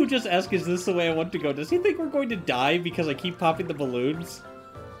did Pooh just ask, is this the way I want to go? Does he think we're going to die because I keep popping the balloons?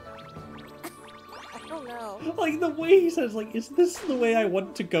 I don't know. Like, the way he says, like, is this the way I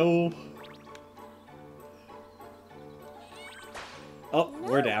want to go? Oh,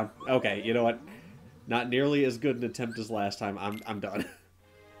 No. we're down. Okay, you know what? Not nearly as good an attempt as last time. I'm done.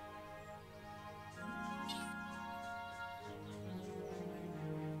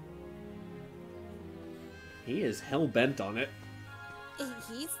 He is hell-bent on it.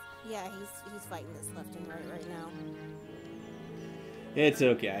 He's fighting this left and right now. It's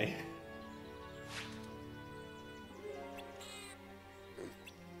okay.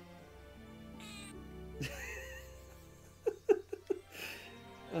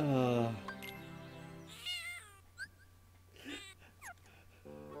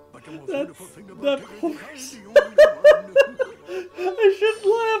 But the most That's wonderful thing about that it is horse. I'm the only one. I shouldn't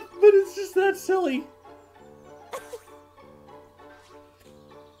laugh, but it's just that silly.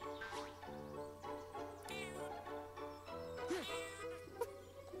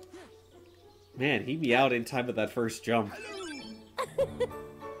 Man, he be out in time with that first jump.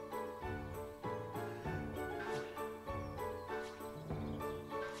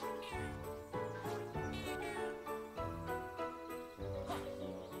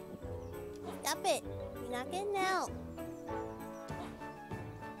 Stop it! You're not getting out.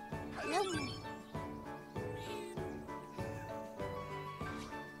 No.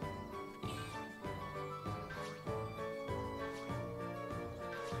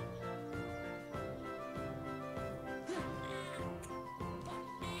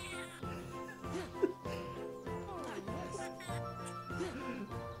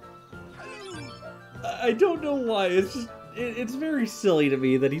 I don't know why. It's just it's very silly to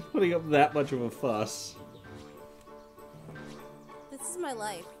me that he's putting up that much of a fuss. This is my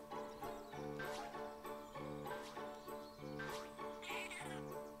life.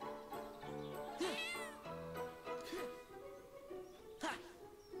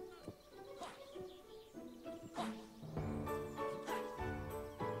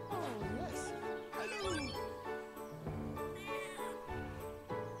 Oh, yes.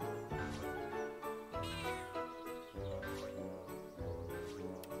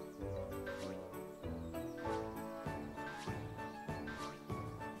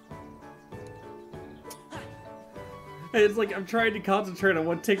 And it's like I'm trying to concentrate on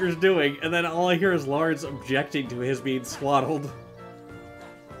what Tinker's doing, and then all I hear is Lawrence objecting to his being swaddled.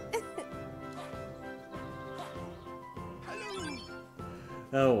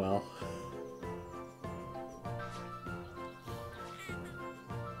 Oh well.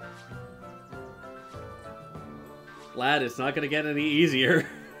 Lad, it's not gonna get any easier.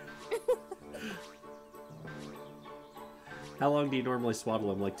 How long do you normally swaddle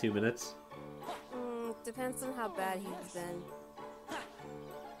him? Like 2 minutes? Depends on how bad he's been.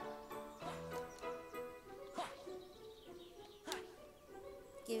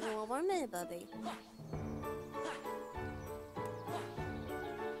 Give him one more minute, Bubby.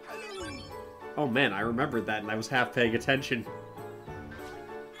 Oh man, I remembered that and I was half paying attention.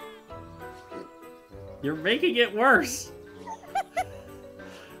 You're making it worse!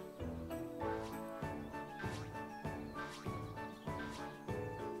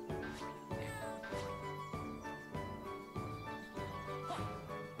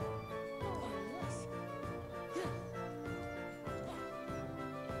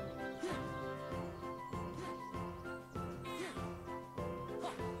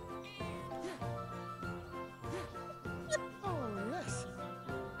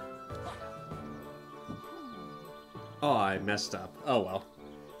 Oh, I messed up. Oh well.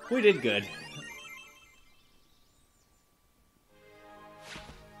 We did good.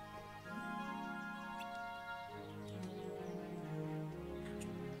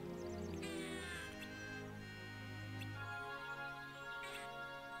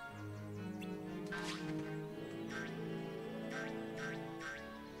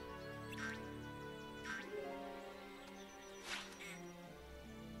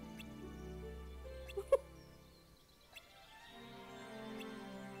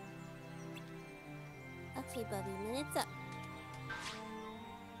 Okay, Bubby, minute's up.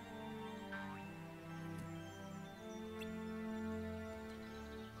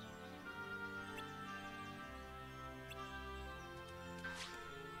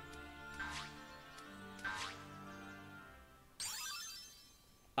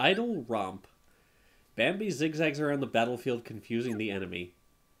 Idle Romp. Bambi zigzags around the battlefield, confusing the enemy.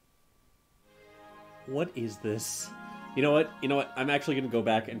 What is this? You know what? I'm actually going to go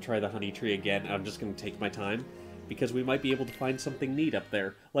back and try the honey tree again. I'm just going to take my time. because we might be able to find something neat up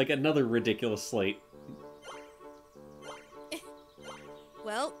there, like another ridiculous slate.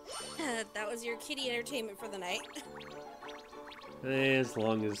 Well, that was your kitty entertainment for the night. As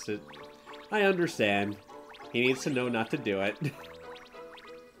long as it... I understand. He needs to know not to do it.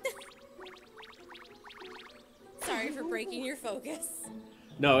 Sorry for breaking your focus.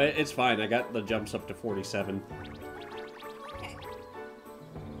 No, it's fine. I got the jumps up to 47. Okay.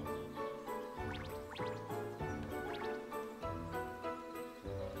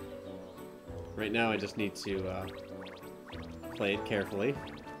 Right now I just need to play it carefully.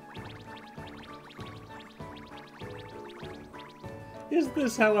 Is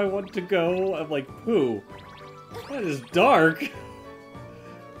this how I want to go? I'm like, poo. That is dark. It's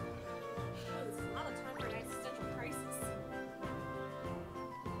not a time for an existential crisis.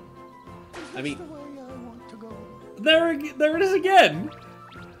 I mean, the way I want to go. there it is again.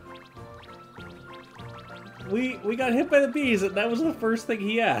 We got hit by the bees, and that was the first thing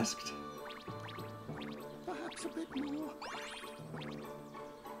he asked. Perhaps a bit more.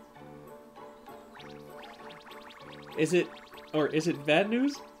 Is it bad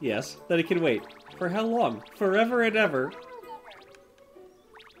news? Yes. That it can wait. For how long? Forever and ever.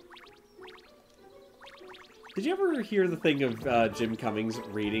 Did you ever hear the thing of Jim Cummings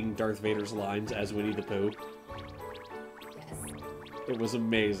reading Darth Vader's lines as Winnie the Pooh? Yes. It was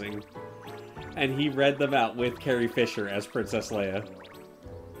amazing. And he read them out with Carrie Fisher as Princess Leia.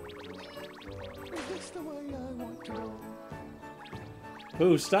 Is this the way I want to go?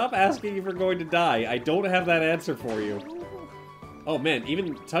 Pooh, stop asking if you're going to die. I don't have that answer for you. Oh man,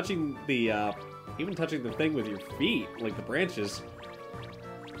 even touching the thing with your feet, like the branches.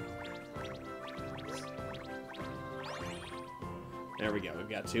 There we go, we've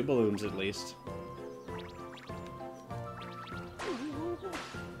got 2 balloons at least.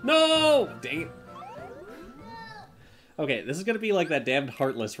 No! Dang it. Okay, this is gonna be like that damned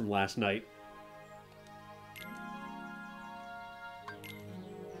Heartless from last night.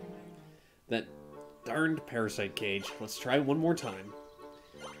 That darned parasite cage. Let's try one more time.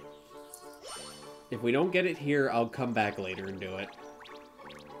 If we don't get it here, I'll come back later and do it.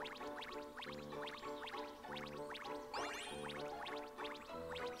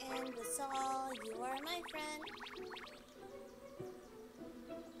 And Basal, you are my friend.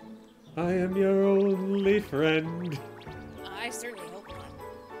 I am your only friend. I certainly hope not.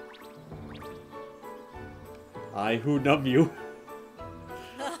 I who numb you.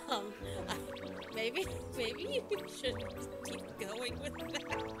 Maybe you should keep going with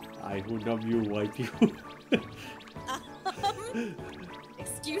that. I who numb you, wipe you.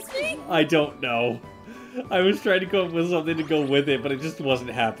 Excuse me? I don't know. I was trying to come up with something to go with it, but it just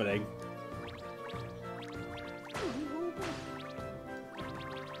wasn't happening.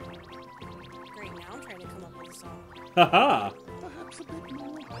 Great, now I'm trying to come up with a song. Haha! Perhaps a bit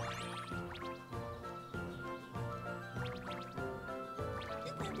more.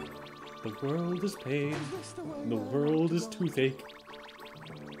 The world is pain. Is this the way The I want world to is go? toothache.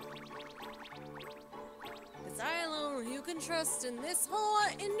 Cause I alone you can trust in this whole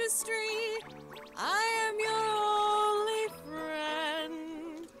industry. I am your only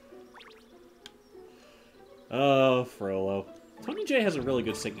friend. Oh, Frollo. Tony J has a really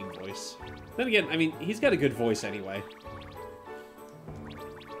good singing voice. Then again, I mean, he's got a good voice anyway.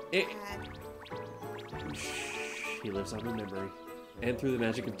 Shh, he lives on in memory. And through the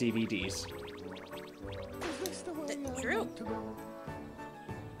magic of DVDs. Is this the way I True. want to go?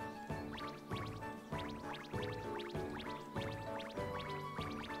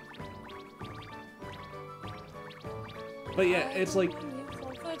 But yeah, it's like...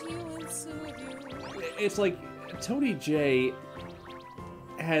 It's like Tony J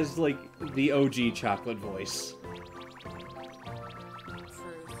has like the OG chocolate voice.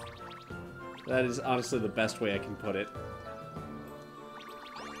 That is honestly the best way I can put it.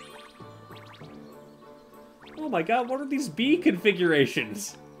 Oh my god, what are these bee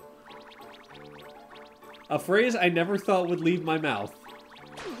configurations? A phrase I never thought would leave my mouth.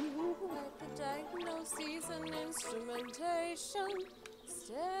 Like the diagnoses and instrumentation,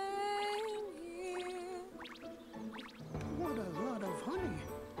 staying here. What a lot of honey.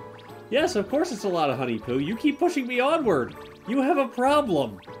 Yes, of course it's a lot of honey, Pooh. You keep pushing me onward. You have a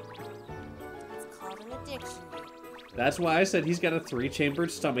problem. It's called an addiction. That's why I said he's got a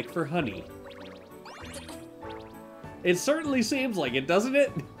 3-chambered stomach for honey. It certainly seems like it, doesn't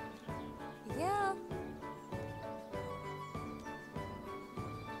it? Yeah.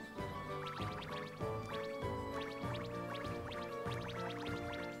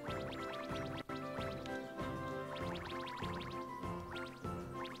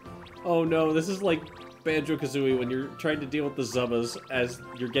 Oh no, this is like Banjo-Kazooie when you're trying to deal with the Zubbas as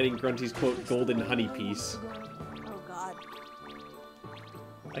you're getting Grunty's, quote, golden honey piece. Oh god.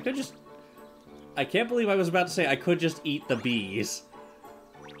 I could just... I can't believe I was about to say I could just eat the bees.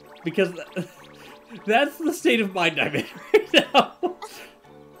 Because that's the state of mind I'm in right now.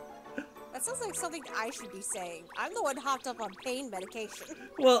 That sounds like something I should be saying. I'm the one hopped up on pain medication.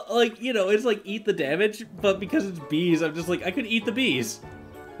 Well, like, you know, it's like eat the damage, but because it's bees, I'm just like, I could eat the bees.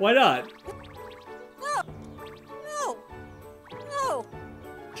 Why not? No! No! No!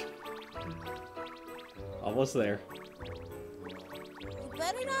 Almost there. You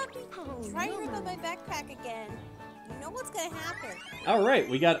better not be trying to rip up my backpack again. You know what's gonna happen. Alright,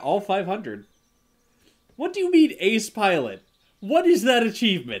 we got all 500. What do you mean, Ace Pilot? What is that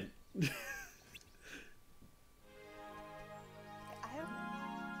achievement?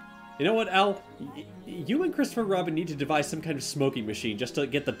 You know what, Al? You and Christopher Robin need to devise some kind of smoking machine just to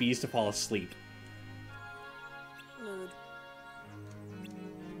get the bees to fall asleep. Mood.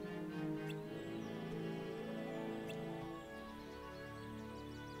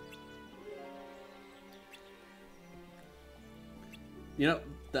 You know,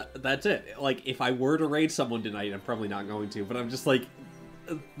 that's it. Like, if I were to raid someone tonight, I'm probably not going to, but I'm just like,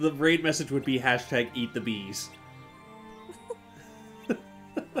 the raid message would be hashtag eat the bees. Fruit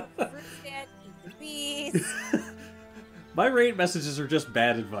stand, eat the bees. My raid messages are just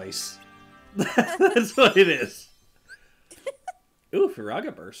bad advice. That's what it is. Ooh,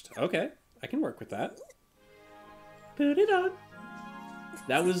 Firaga Burst. Okay, I can work with that. Put it on.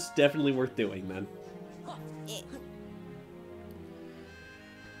 That was definitely worth doing, then.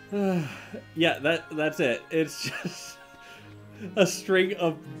 Yeah, that's it. It's just a string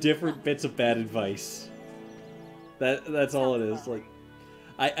of different bits of bad advice. That's all it is. Like,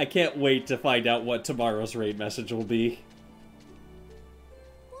 I can't wait to find out what tomorrow's raid message will be.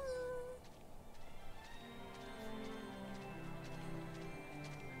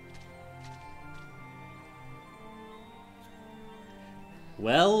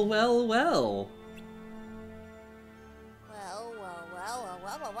 Well, well, well. Well.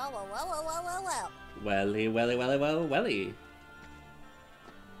 Welly, welly, welly, well, welly.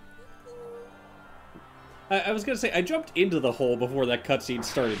 I was gonna say, I jumped into the hole before that cutscene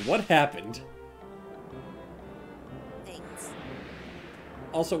started. What happened? Things.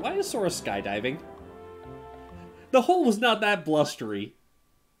 Also, why is Sora skydiving? The hole was not that blustery.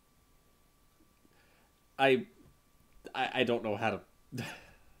 I don't know how to...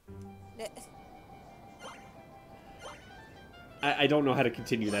 I don't know how to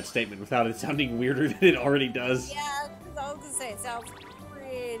continue that statement without it sounding weirder than it already does. Yeah, I was gonna say, it sounds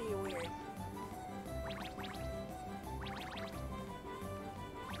pretty weird.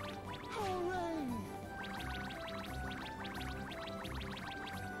 Hooray!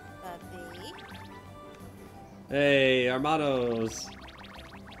 Puppy. Hey, Hermanos.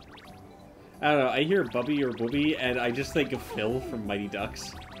 I don't know, I hear Bubby or Booby, and I just think of Phil from Mighty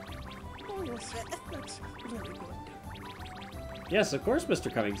Ducks. Oh, yes, that's very good. Yes, of course,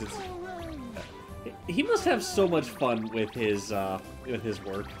 Mr. Cummings. It's, Hooray! he must have so much fun with his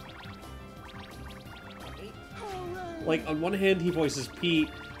work. Hooray! Like, on one hand, he voices Pete.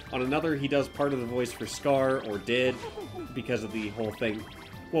 On another, he does part of the voice for Scar, or did, because of the whole thing.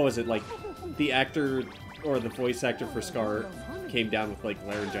 What was it, like, the actor, or the voice actor for Scar came down with, like,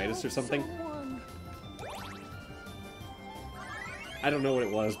 laryngitis or something? I don't know what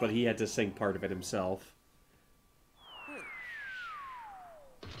it was, but he had to sing part of it himself.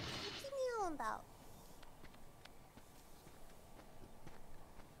 What's he all about?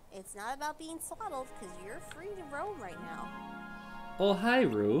 It's not about being swaddled, because you're free to roam right now. Oh, hi,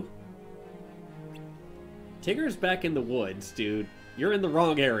 Rue. Tigger's back in the woods, dude. You're in the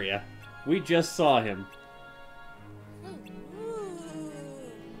wrong area. We just saw him.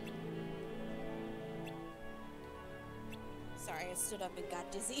 Sorry, I stood up and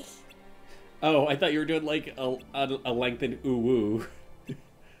got dizzy. Oh, I thought you were doing, like, a lengthened ooh-woo.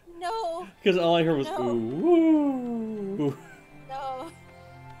 No, Because all I heard was No. ooh-woo. no.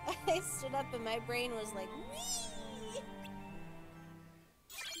 I stood up and my brain was like, wee!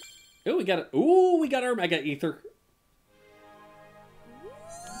 Ooh, we got our Mega Ether.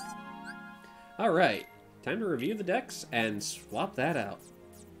 Alright, time to review the decks and swap that out.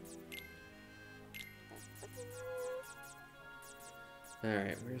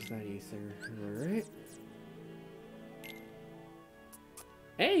 Alright, where's that Ether? Alright.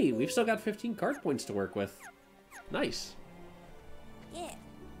 Hey, we've still got 15 card points to work with. Nice. Yeah.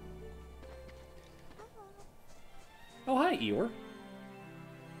 Oh, hi, Eeyore.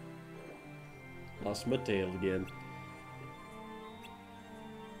 Lost my tail again.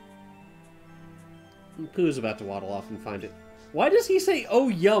 Pooh's about to waddle off and find it. Why does he say, oh,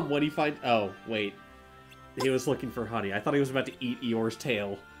 yum, when he finds... Oh, wait. He was looking for honey. I thought he was about to eat Eeyore's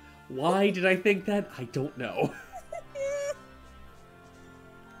tail. Why did I think that? I don't know.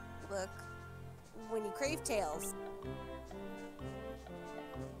 Look, when you crave tails.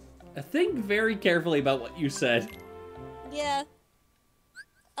 Think very carefully about what you said. Yeah.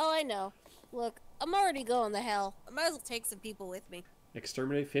 Oh, I know. Look, I'm already going to hell. I might as well take some people with me.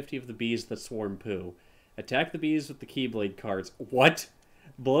 Exterminate 50 of the bees that swarm Pooh. Attack the bees with the Keyblade cards. What?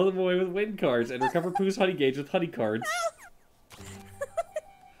 Blow them away with wind cards and recover Pooh's honey gauge with honey cards.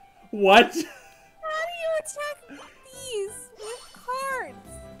 What? How do you attack bees with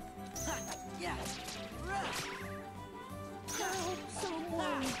cards? Yeah. Help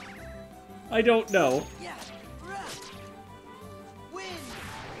someone. I don't know. Yeah. Win.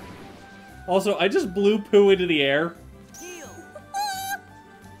 Also, I just blew Pooh into the air. Heal.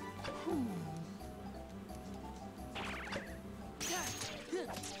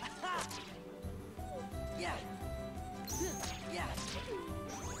 Yeah. Yeah.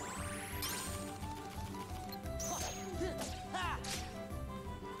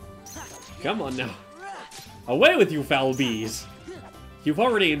 Come on now. Away with you, foul bees! You've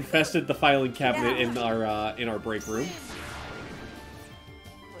already infested the filing cabinet in our break room.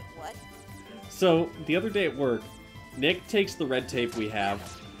 Wait, what? So, the other day at work, Nick takes the red tape we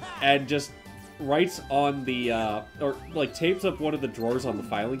have and just writes on the, or, like, tapes up one of the drawers on the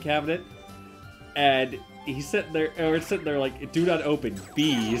filing cabinet, and he's sitting there like, do not open,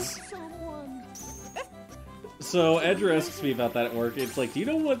 bees. Someone. So, Edra asks me about that at work. It's like, do you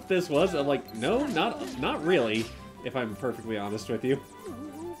know what this was? I'm like, no, not really, if I'm perfectly honest with you.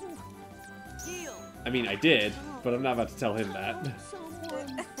 Heal. I mean, I did, but I'm not about to tell him that.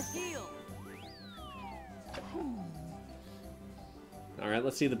 Someone. Heal. Alright,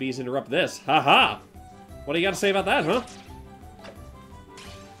 let's see the bees interrupt this. Ha-ha! What do you got to say about that, huh?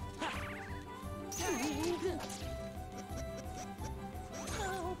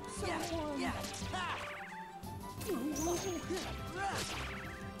 Help Yeah. someone. Yeah.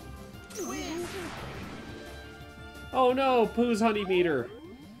 Win. Oh no, Pooh's honey meter.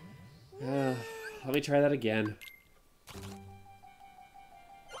 Let me try that again.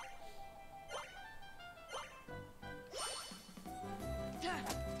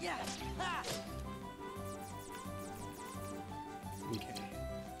 Yeah. Okay.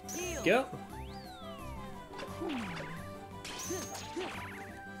 Heal. Go.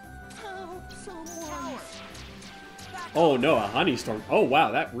 Help someone. Oh no, a honey storm. Oh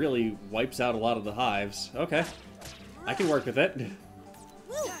wow, that really wipes out a lot of the hives. Okay. I can work with it.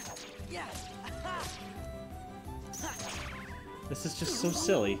 Yeah. This is just so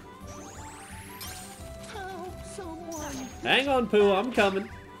silly. Help someone. Hang on, Pooh, I'm coming.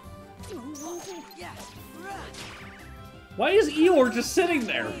 Yeah. Why is Eeyore just sitting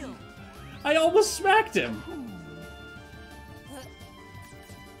there? I almost smacked him.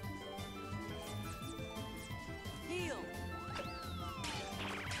 Heal.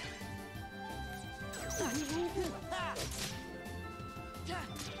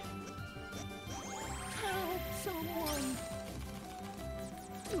 Help someone.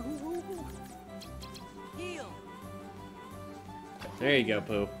 Heal. There you go,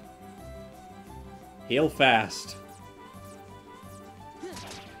 Pooh. Heal fast.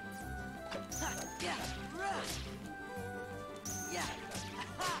 Yeah. Yeah.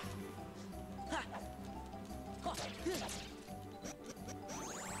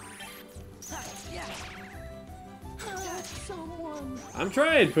 Yeah. Help someone. I'm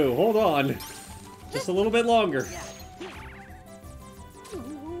trying, Pooh. Hold on. Just a little bit longer. Yeah.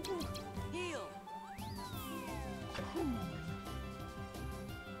 Heal.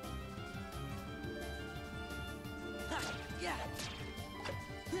 Yeah.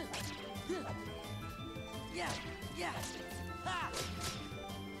 Yeah. Yeah.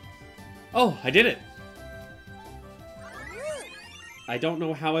 Oh, I did it. I don't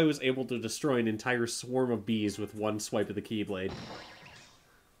know how I was able to destroy an entire swarm of bees with one swipe of the Keyblade.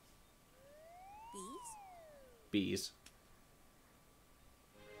 Bees? Bees.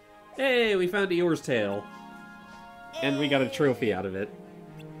 Hey, we found Eeyore's tail. And we got a trophy out of it.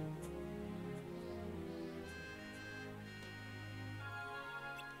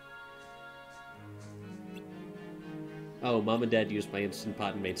 Oh, Mom and Dad used my Instant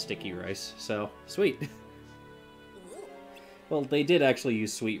Pot and made sticky rice, so sweet. Ooh, Well, they did actually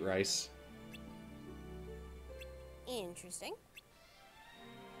use sweet rice. interesting.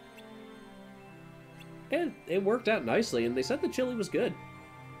 And it worked out nicely, and they said the chili was good.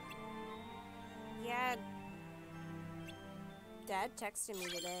 Yeah. Dad texted me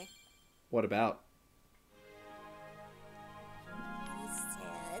today. What about?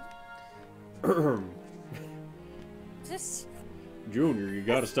 Just Junior, you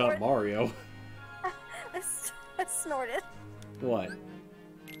gotta stop Mario. I snorted. What?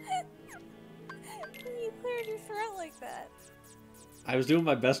 You cleared your throat like that. I was doing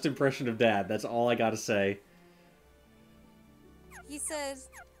my best impression of Dad. That's all I gotta say. He says,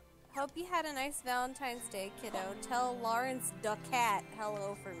 "Hope you had a nice Valentine's Day, kiddo. Tell Lawrence the cat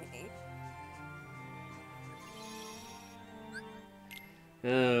hello for me."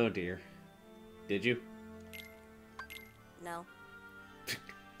 Oh dear. Did you? No.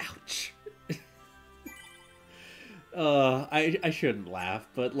 Ouch. I shouldn't laugh,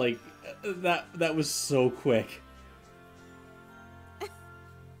 but like that was so quick.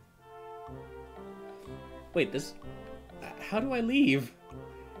 Wait, this. How do I leave?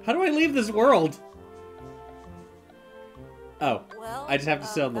 How do I leave this world? Oh, Well, I just have to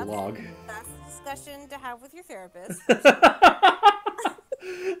sit on the that's- log. That's a discussion to have with your therapist. God,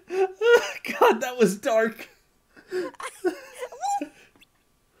 that was dark. What do you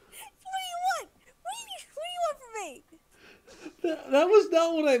want? What do you want from me? That was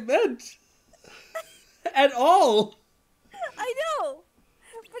not what I meant. At all. I know,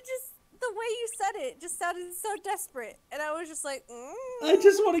 but just the way you said it just sounded so desperate, and I was just like, I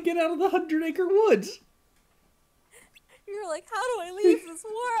just want to get out of the 100-acre woods. You were like, how do I leave this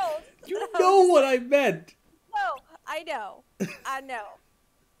world? You And I know was what like, I meant. No, I know,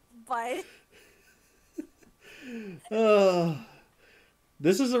 but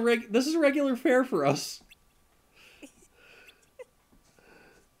This is regular fare for us.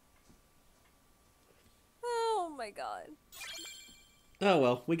 oh my god. Oh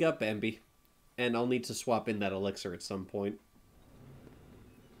well, we got Bambi. And I'll need to swap in that elixir at some point.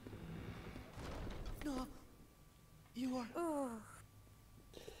 No. You are... Ooh.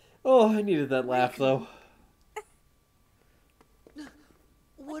 Oh, I needed that laugh, though.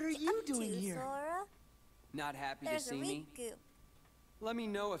 What are you doing here? Sora? Not happy There's to see a me? Riku. Let me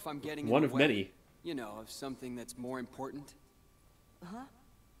know if I'm getting in One the of way. many. You know, of something that's more important. Huh?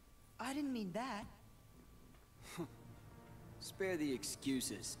 I didn't mean that. Spare the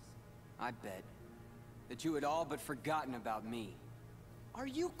excuses. I bet that you had all but forgotten about me. Are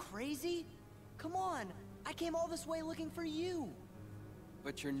you crazy? Come on. I came all this way looking for you.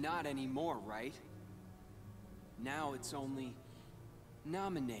 But you're not anymore, right? Now it's only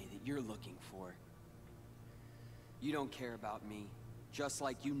Naminé that you're looking for. You don't care about me, just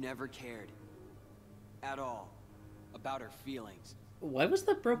like you never cared. At all. About her feelings. Why was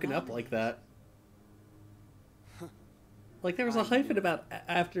that broken up like that? Like there was a hyphen about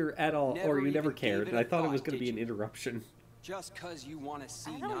after at all, Never or you even never gave cared, it and a I thought it thought, was going to did be an you? interruption. Just cause you want to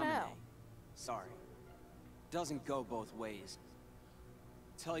see I don't Naminé. know. Sorry. Doesn't go both ways.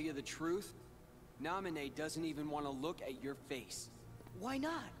 Tell you the truth, Naminé doesn't even want to look at your face. Why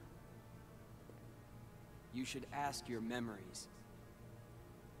not? You should ask your memories.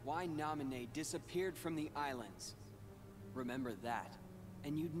 Why Naminé disappeared from the islands. Remember that,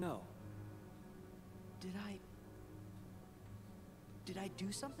 and you'd know. Did I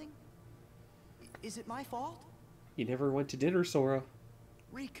do something? Is it my fault? You never went to dinner, Sora.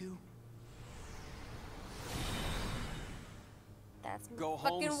 Riku. That's Go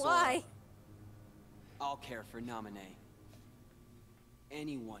home, fucking Sora. why. I'll care for Naminé.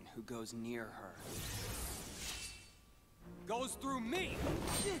 Anyone who goes near her goes through me!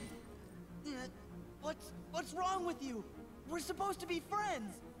 What's wrong with you? We're supposed to be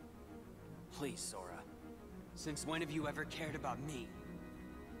friends. Please, Sora. Since when have you ever cared about me?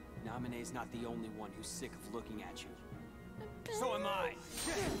 Naminé's not the only one who's sick of looking at you. So am I!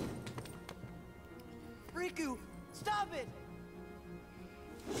 Riku, stop it!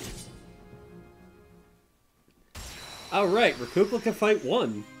 Alright, Recuplica Fight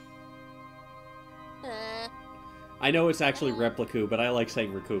 1. I know it's actually Repliku, but I like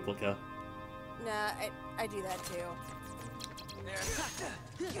saying Recuplica. Nah, I do that too.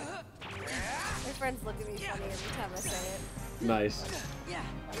 My friends look at me funny every time I say it. Nice. Yeah.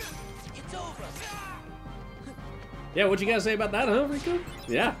 It's over. Yeah, what you gotta say about that, huh, Riku?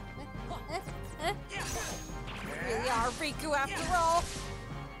 Yeah. You really are Riku after all.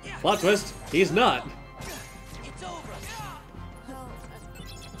 Plot twist, he's not. It's over.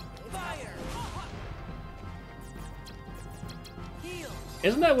 Fire. Heal.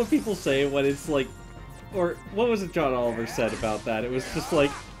 Isn't that what people say when it's like, or what was it John Oliver said about that? It was just like,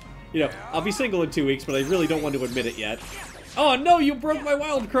 you know, I'll be single in 2 weeks, but I really don't want to admit it yet. Oh no, you broke my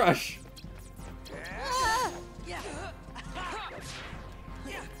wild crush!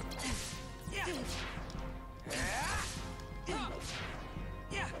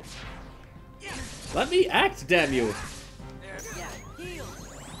 Let me act, damn you! Heal.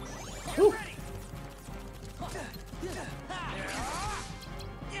 Whew.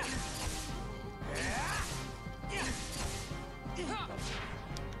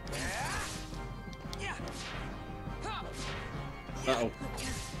 Uh-oh.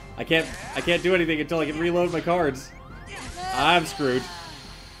 I can't do anything until I can reload my cards. I'm screwed.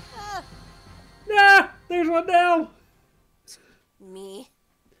 Nah! There's one now! Me.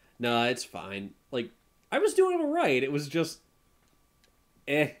 Nah, it's fine. Like, I was doing alright. It was just...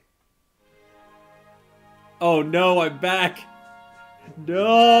 eh. Oh no, I'm back!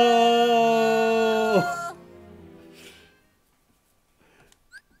 No! You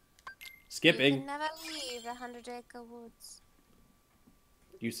Skipping. can never leave the 100 Acre Woods.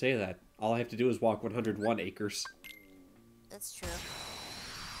 You say that. All I have to do is walk 101 acres. That's true.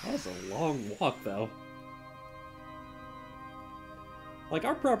 That's a long walk, though. Like,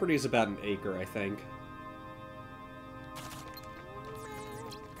 our property is about an acre, I think.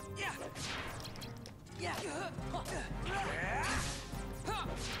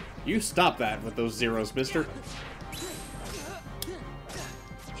 You stop that with those zeros, mister.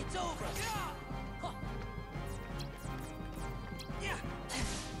 It's over.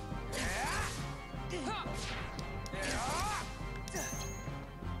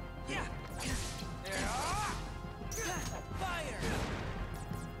 Fire.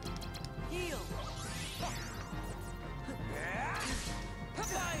 Heal.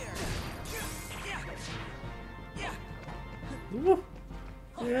 Fire. Woo.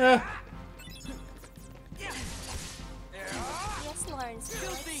 Yeah. Yes, Lawrence. Do you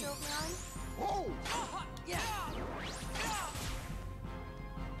like Sylveon? Oh!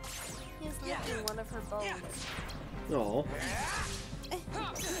 He's licking one of her bones. Oh.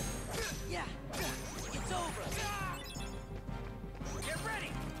 Yeah. It's over. Get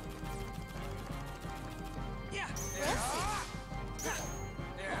ready. Yeah.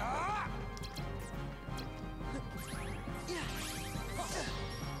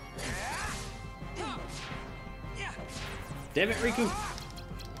 Damn it, Riku.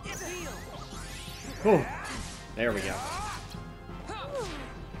 Oh. There we go.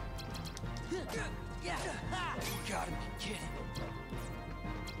 You gotta be kidding.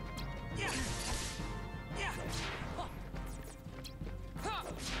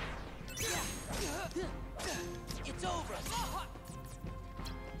 It's over.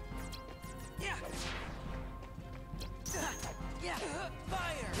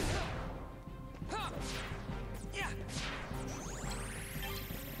 Fire.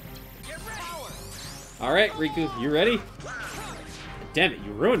 Alright, Riku, you ready? Damn it,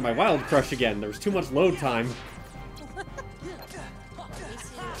 you ruined my Wild Crush again. There was too much load time. At least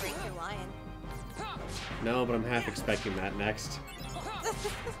you didn't break your lion. No, but I'm half expecting that next.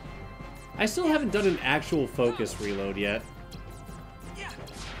 I still haven't done an actual focus reload yet.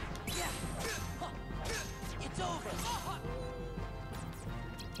 It's over.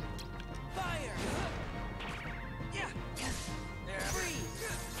 Fire.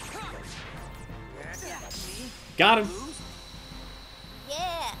 Got him!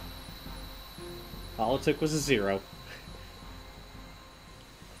 Yeah! All it took was a 0.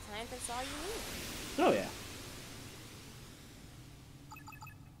 Time that's all you need. Oh yeah.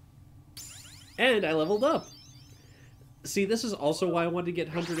 And I leveled up! See, this is also why I wanted to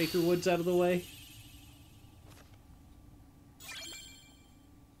get 100 Acre Woods out of the way.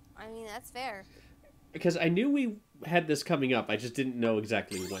 I mean, that's fair. Because I knew we had this coming up, I just didn't know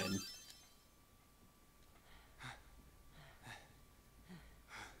exactly when.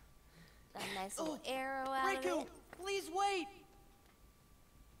 Got a nice little arrow out of Riku, it. please wait.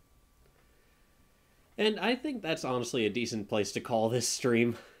 And I think that's honestly a decent place to call this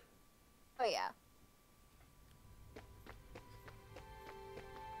stream. Oh, yeah.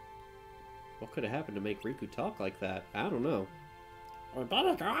 What could have happened to make Riku talk like that? I don't know.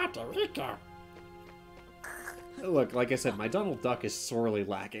 Look, like I said, my Donald Duck is sorely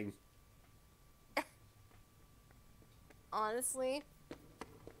lacking. Honestly,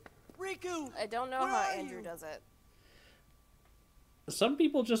 Riku. I don't know Where how are Andrew you? does it. Some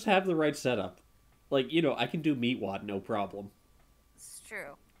people just have the right setup. Like, you know, I can do Meatwad, no problem. It's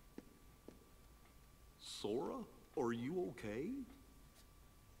true. Sora, are you okay?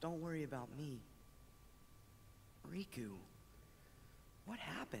 Don't worry about me. Riku, what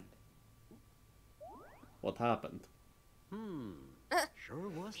happened? What happened? Sure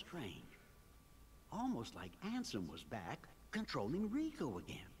was strange. Almost like Ansem was back, controlling Riku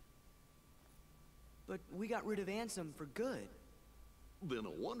again. But we got rid of Ansem for good. Then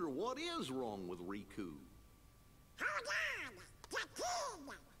I wonder what is wrong with Riku. Hold on! The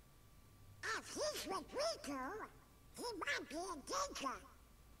king! If he's with Riku, he might be in danger.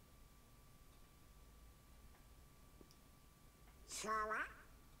 Sora?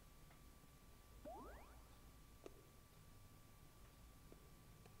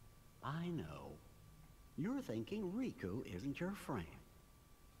 I know. You're thinking Riku isn't your friend.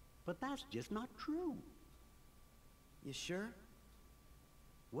 But that's just not true. You sure?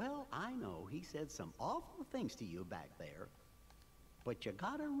 Well, I know he said some awful things to you back there. But you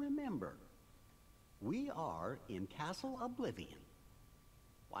gotta remember, we are in Castle Oblivion.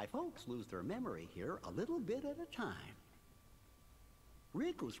 Why, folks lose their memory here a little bit at a time.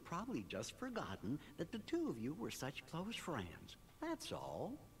 Riku's probably just forgotten that the two of you were such close friends. That's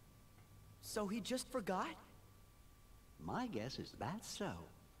all. So he just forgot? My guess is that's so.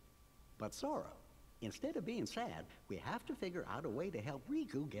 But Sora, instead of being sad, we have to figure out a way to help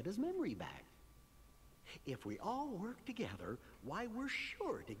Riku get his memory back. If we all work together, why, we're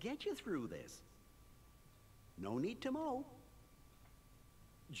sure to get you through this. No need to mow.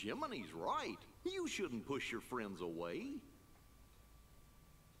 Jiminy's right. You shouldn't push your friends away.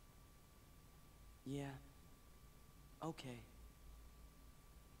 Yeah. Okay.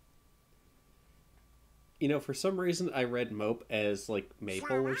 You know, for some reason I read Mope as, like,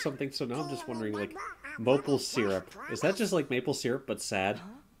 maple or something, so now I'm just wondering, like, maple syrup. Is that just like maple syrup, but sad?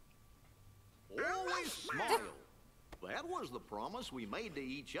 Always smile. That was the promise we made to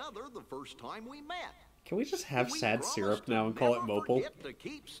each other the first time we met. Can we just have We sad promised syrup to now and call it never Mopal? forget to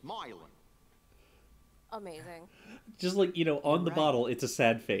keep smiling. Amazing. Just like, you know, on the Right. bottle, it's a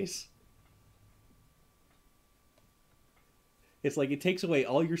sad face. It's like it takes away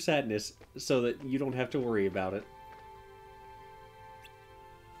all your sadness so that you don't have to worry about it.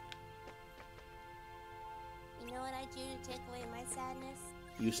 You know what I do to take away my sadness?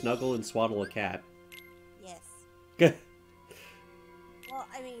 You snuggle and swaddle a cat. Yes. Well,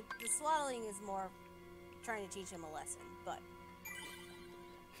 I mean, the swaddling is more trying to teach him a lesson, but...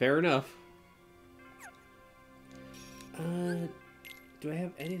 Fair enough. Do I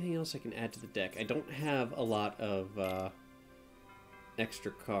have anything else I can add to the deck? I don't have a lot of,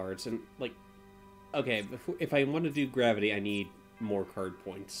 extra cards, and, like... Okay, if I want to do gravity, I need more card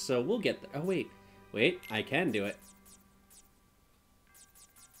points, so we'll get there. Oh, wait. Wait, I can do it.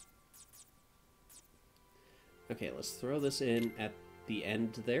 Okay, let's throw this in at the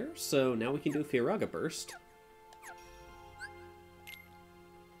end there. So now we can do Firaga Burst.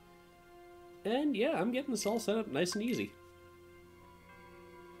 And yeah, I'm getting this all set up nice and easy.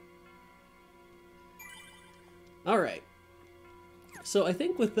 Alright. So I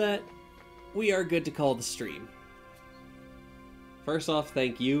think with that, we are good to call the stream. First off,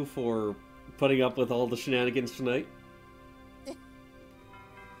 thank you for putting up with all the shenanigans tonight.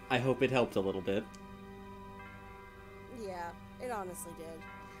 I hope it helped a little bit. Yeah, it honestly did.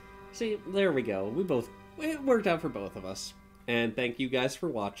 See, there we go. It worked out for both of us. And thank you guys for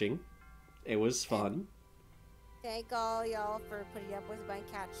watching. It was fun. Thank all y'all for putting up with my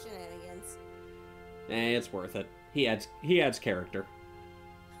cat shenanigans. It's worth it. He adds character.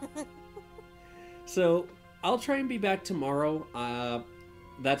 So, I'll try and be back tomorrow.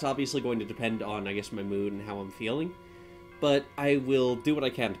 That's obviously going to depend on, I guess, my mood and how I'm feeling. But I will do what I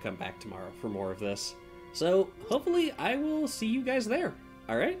can to come back tomorrow for more of this. So, hopefully I will see you guys there.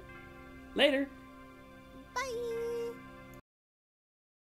 Alright? Later! Bye!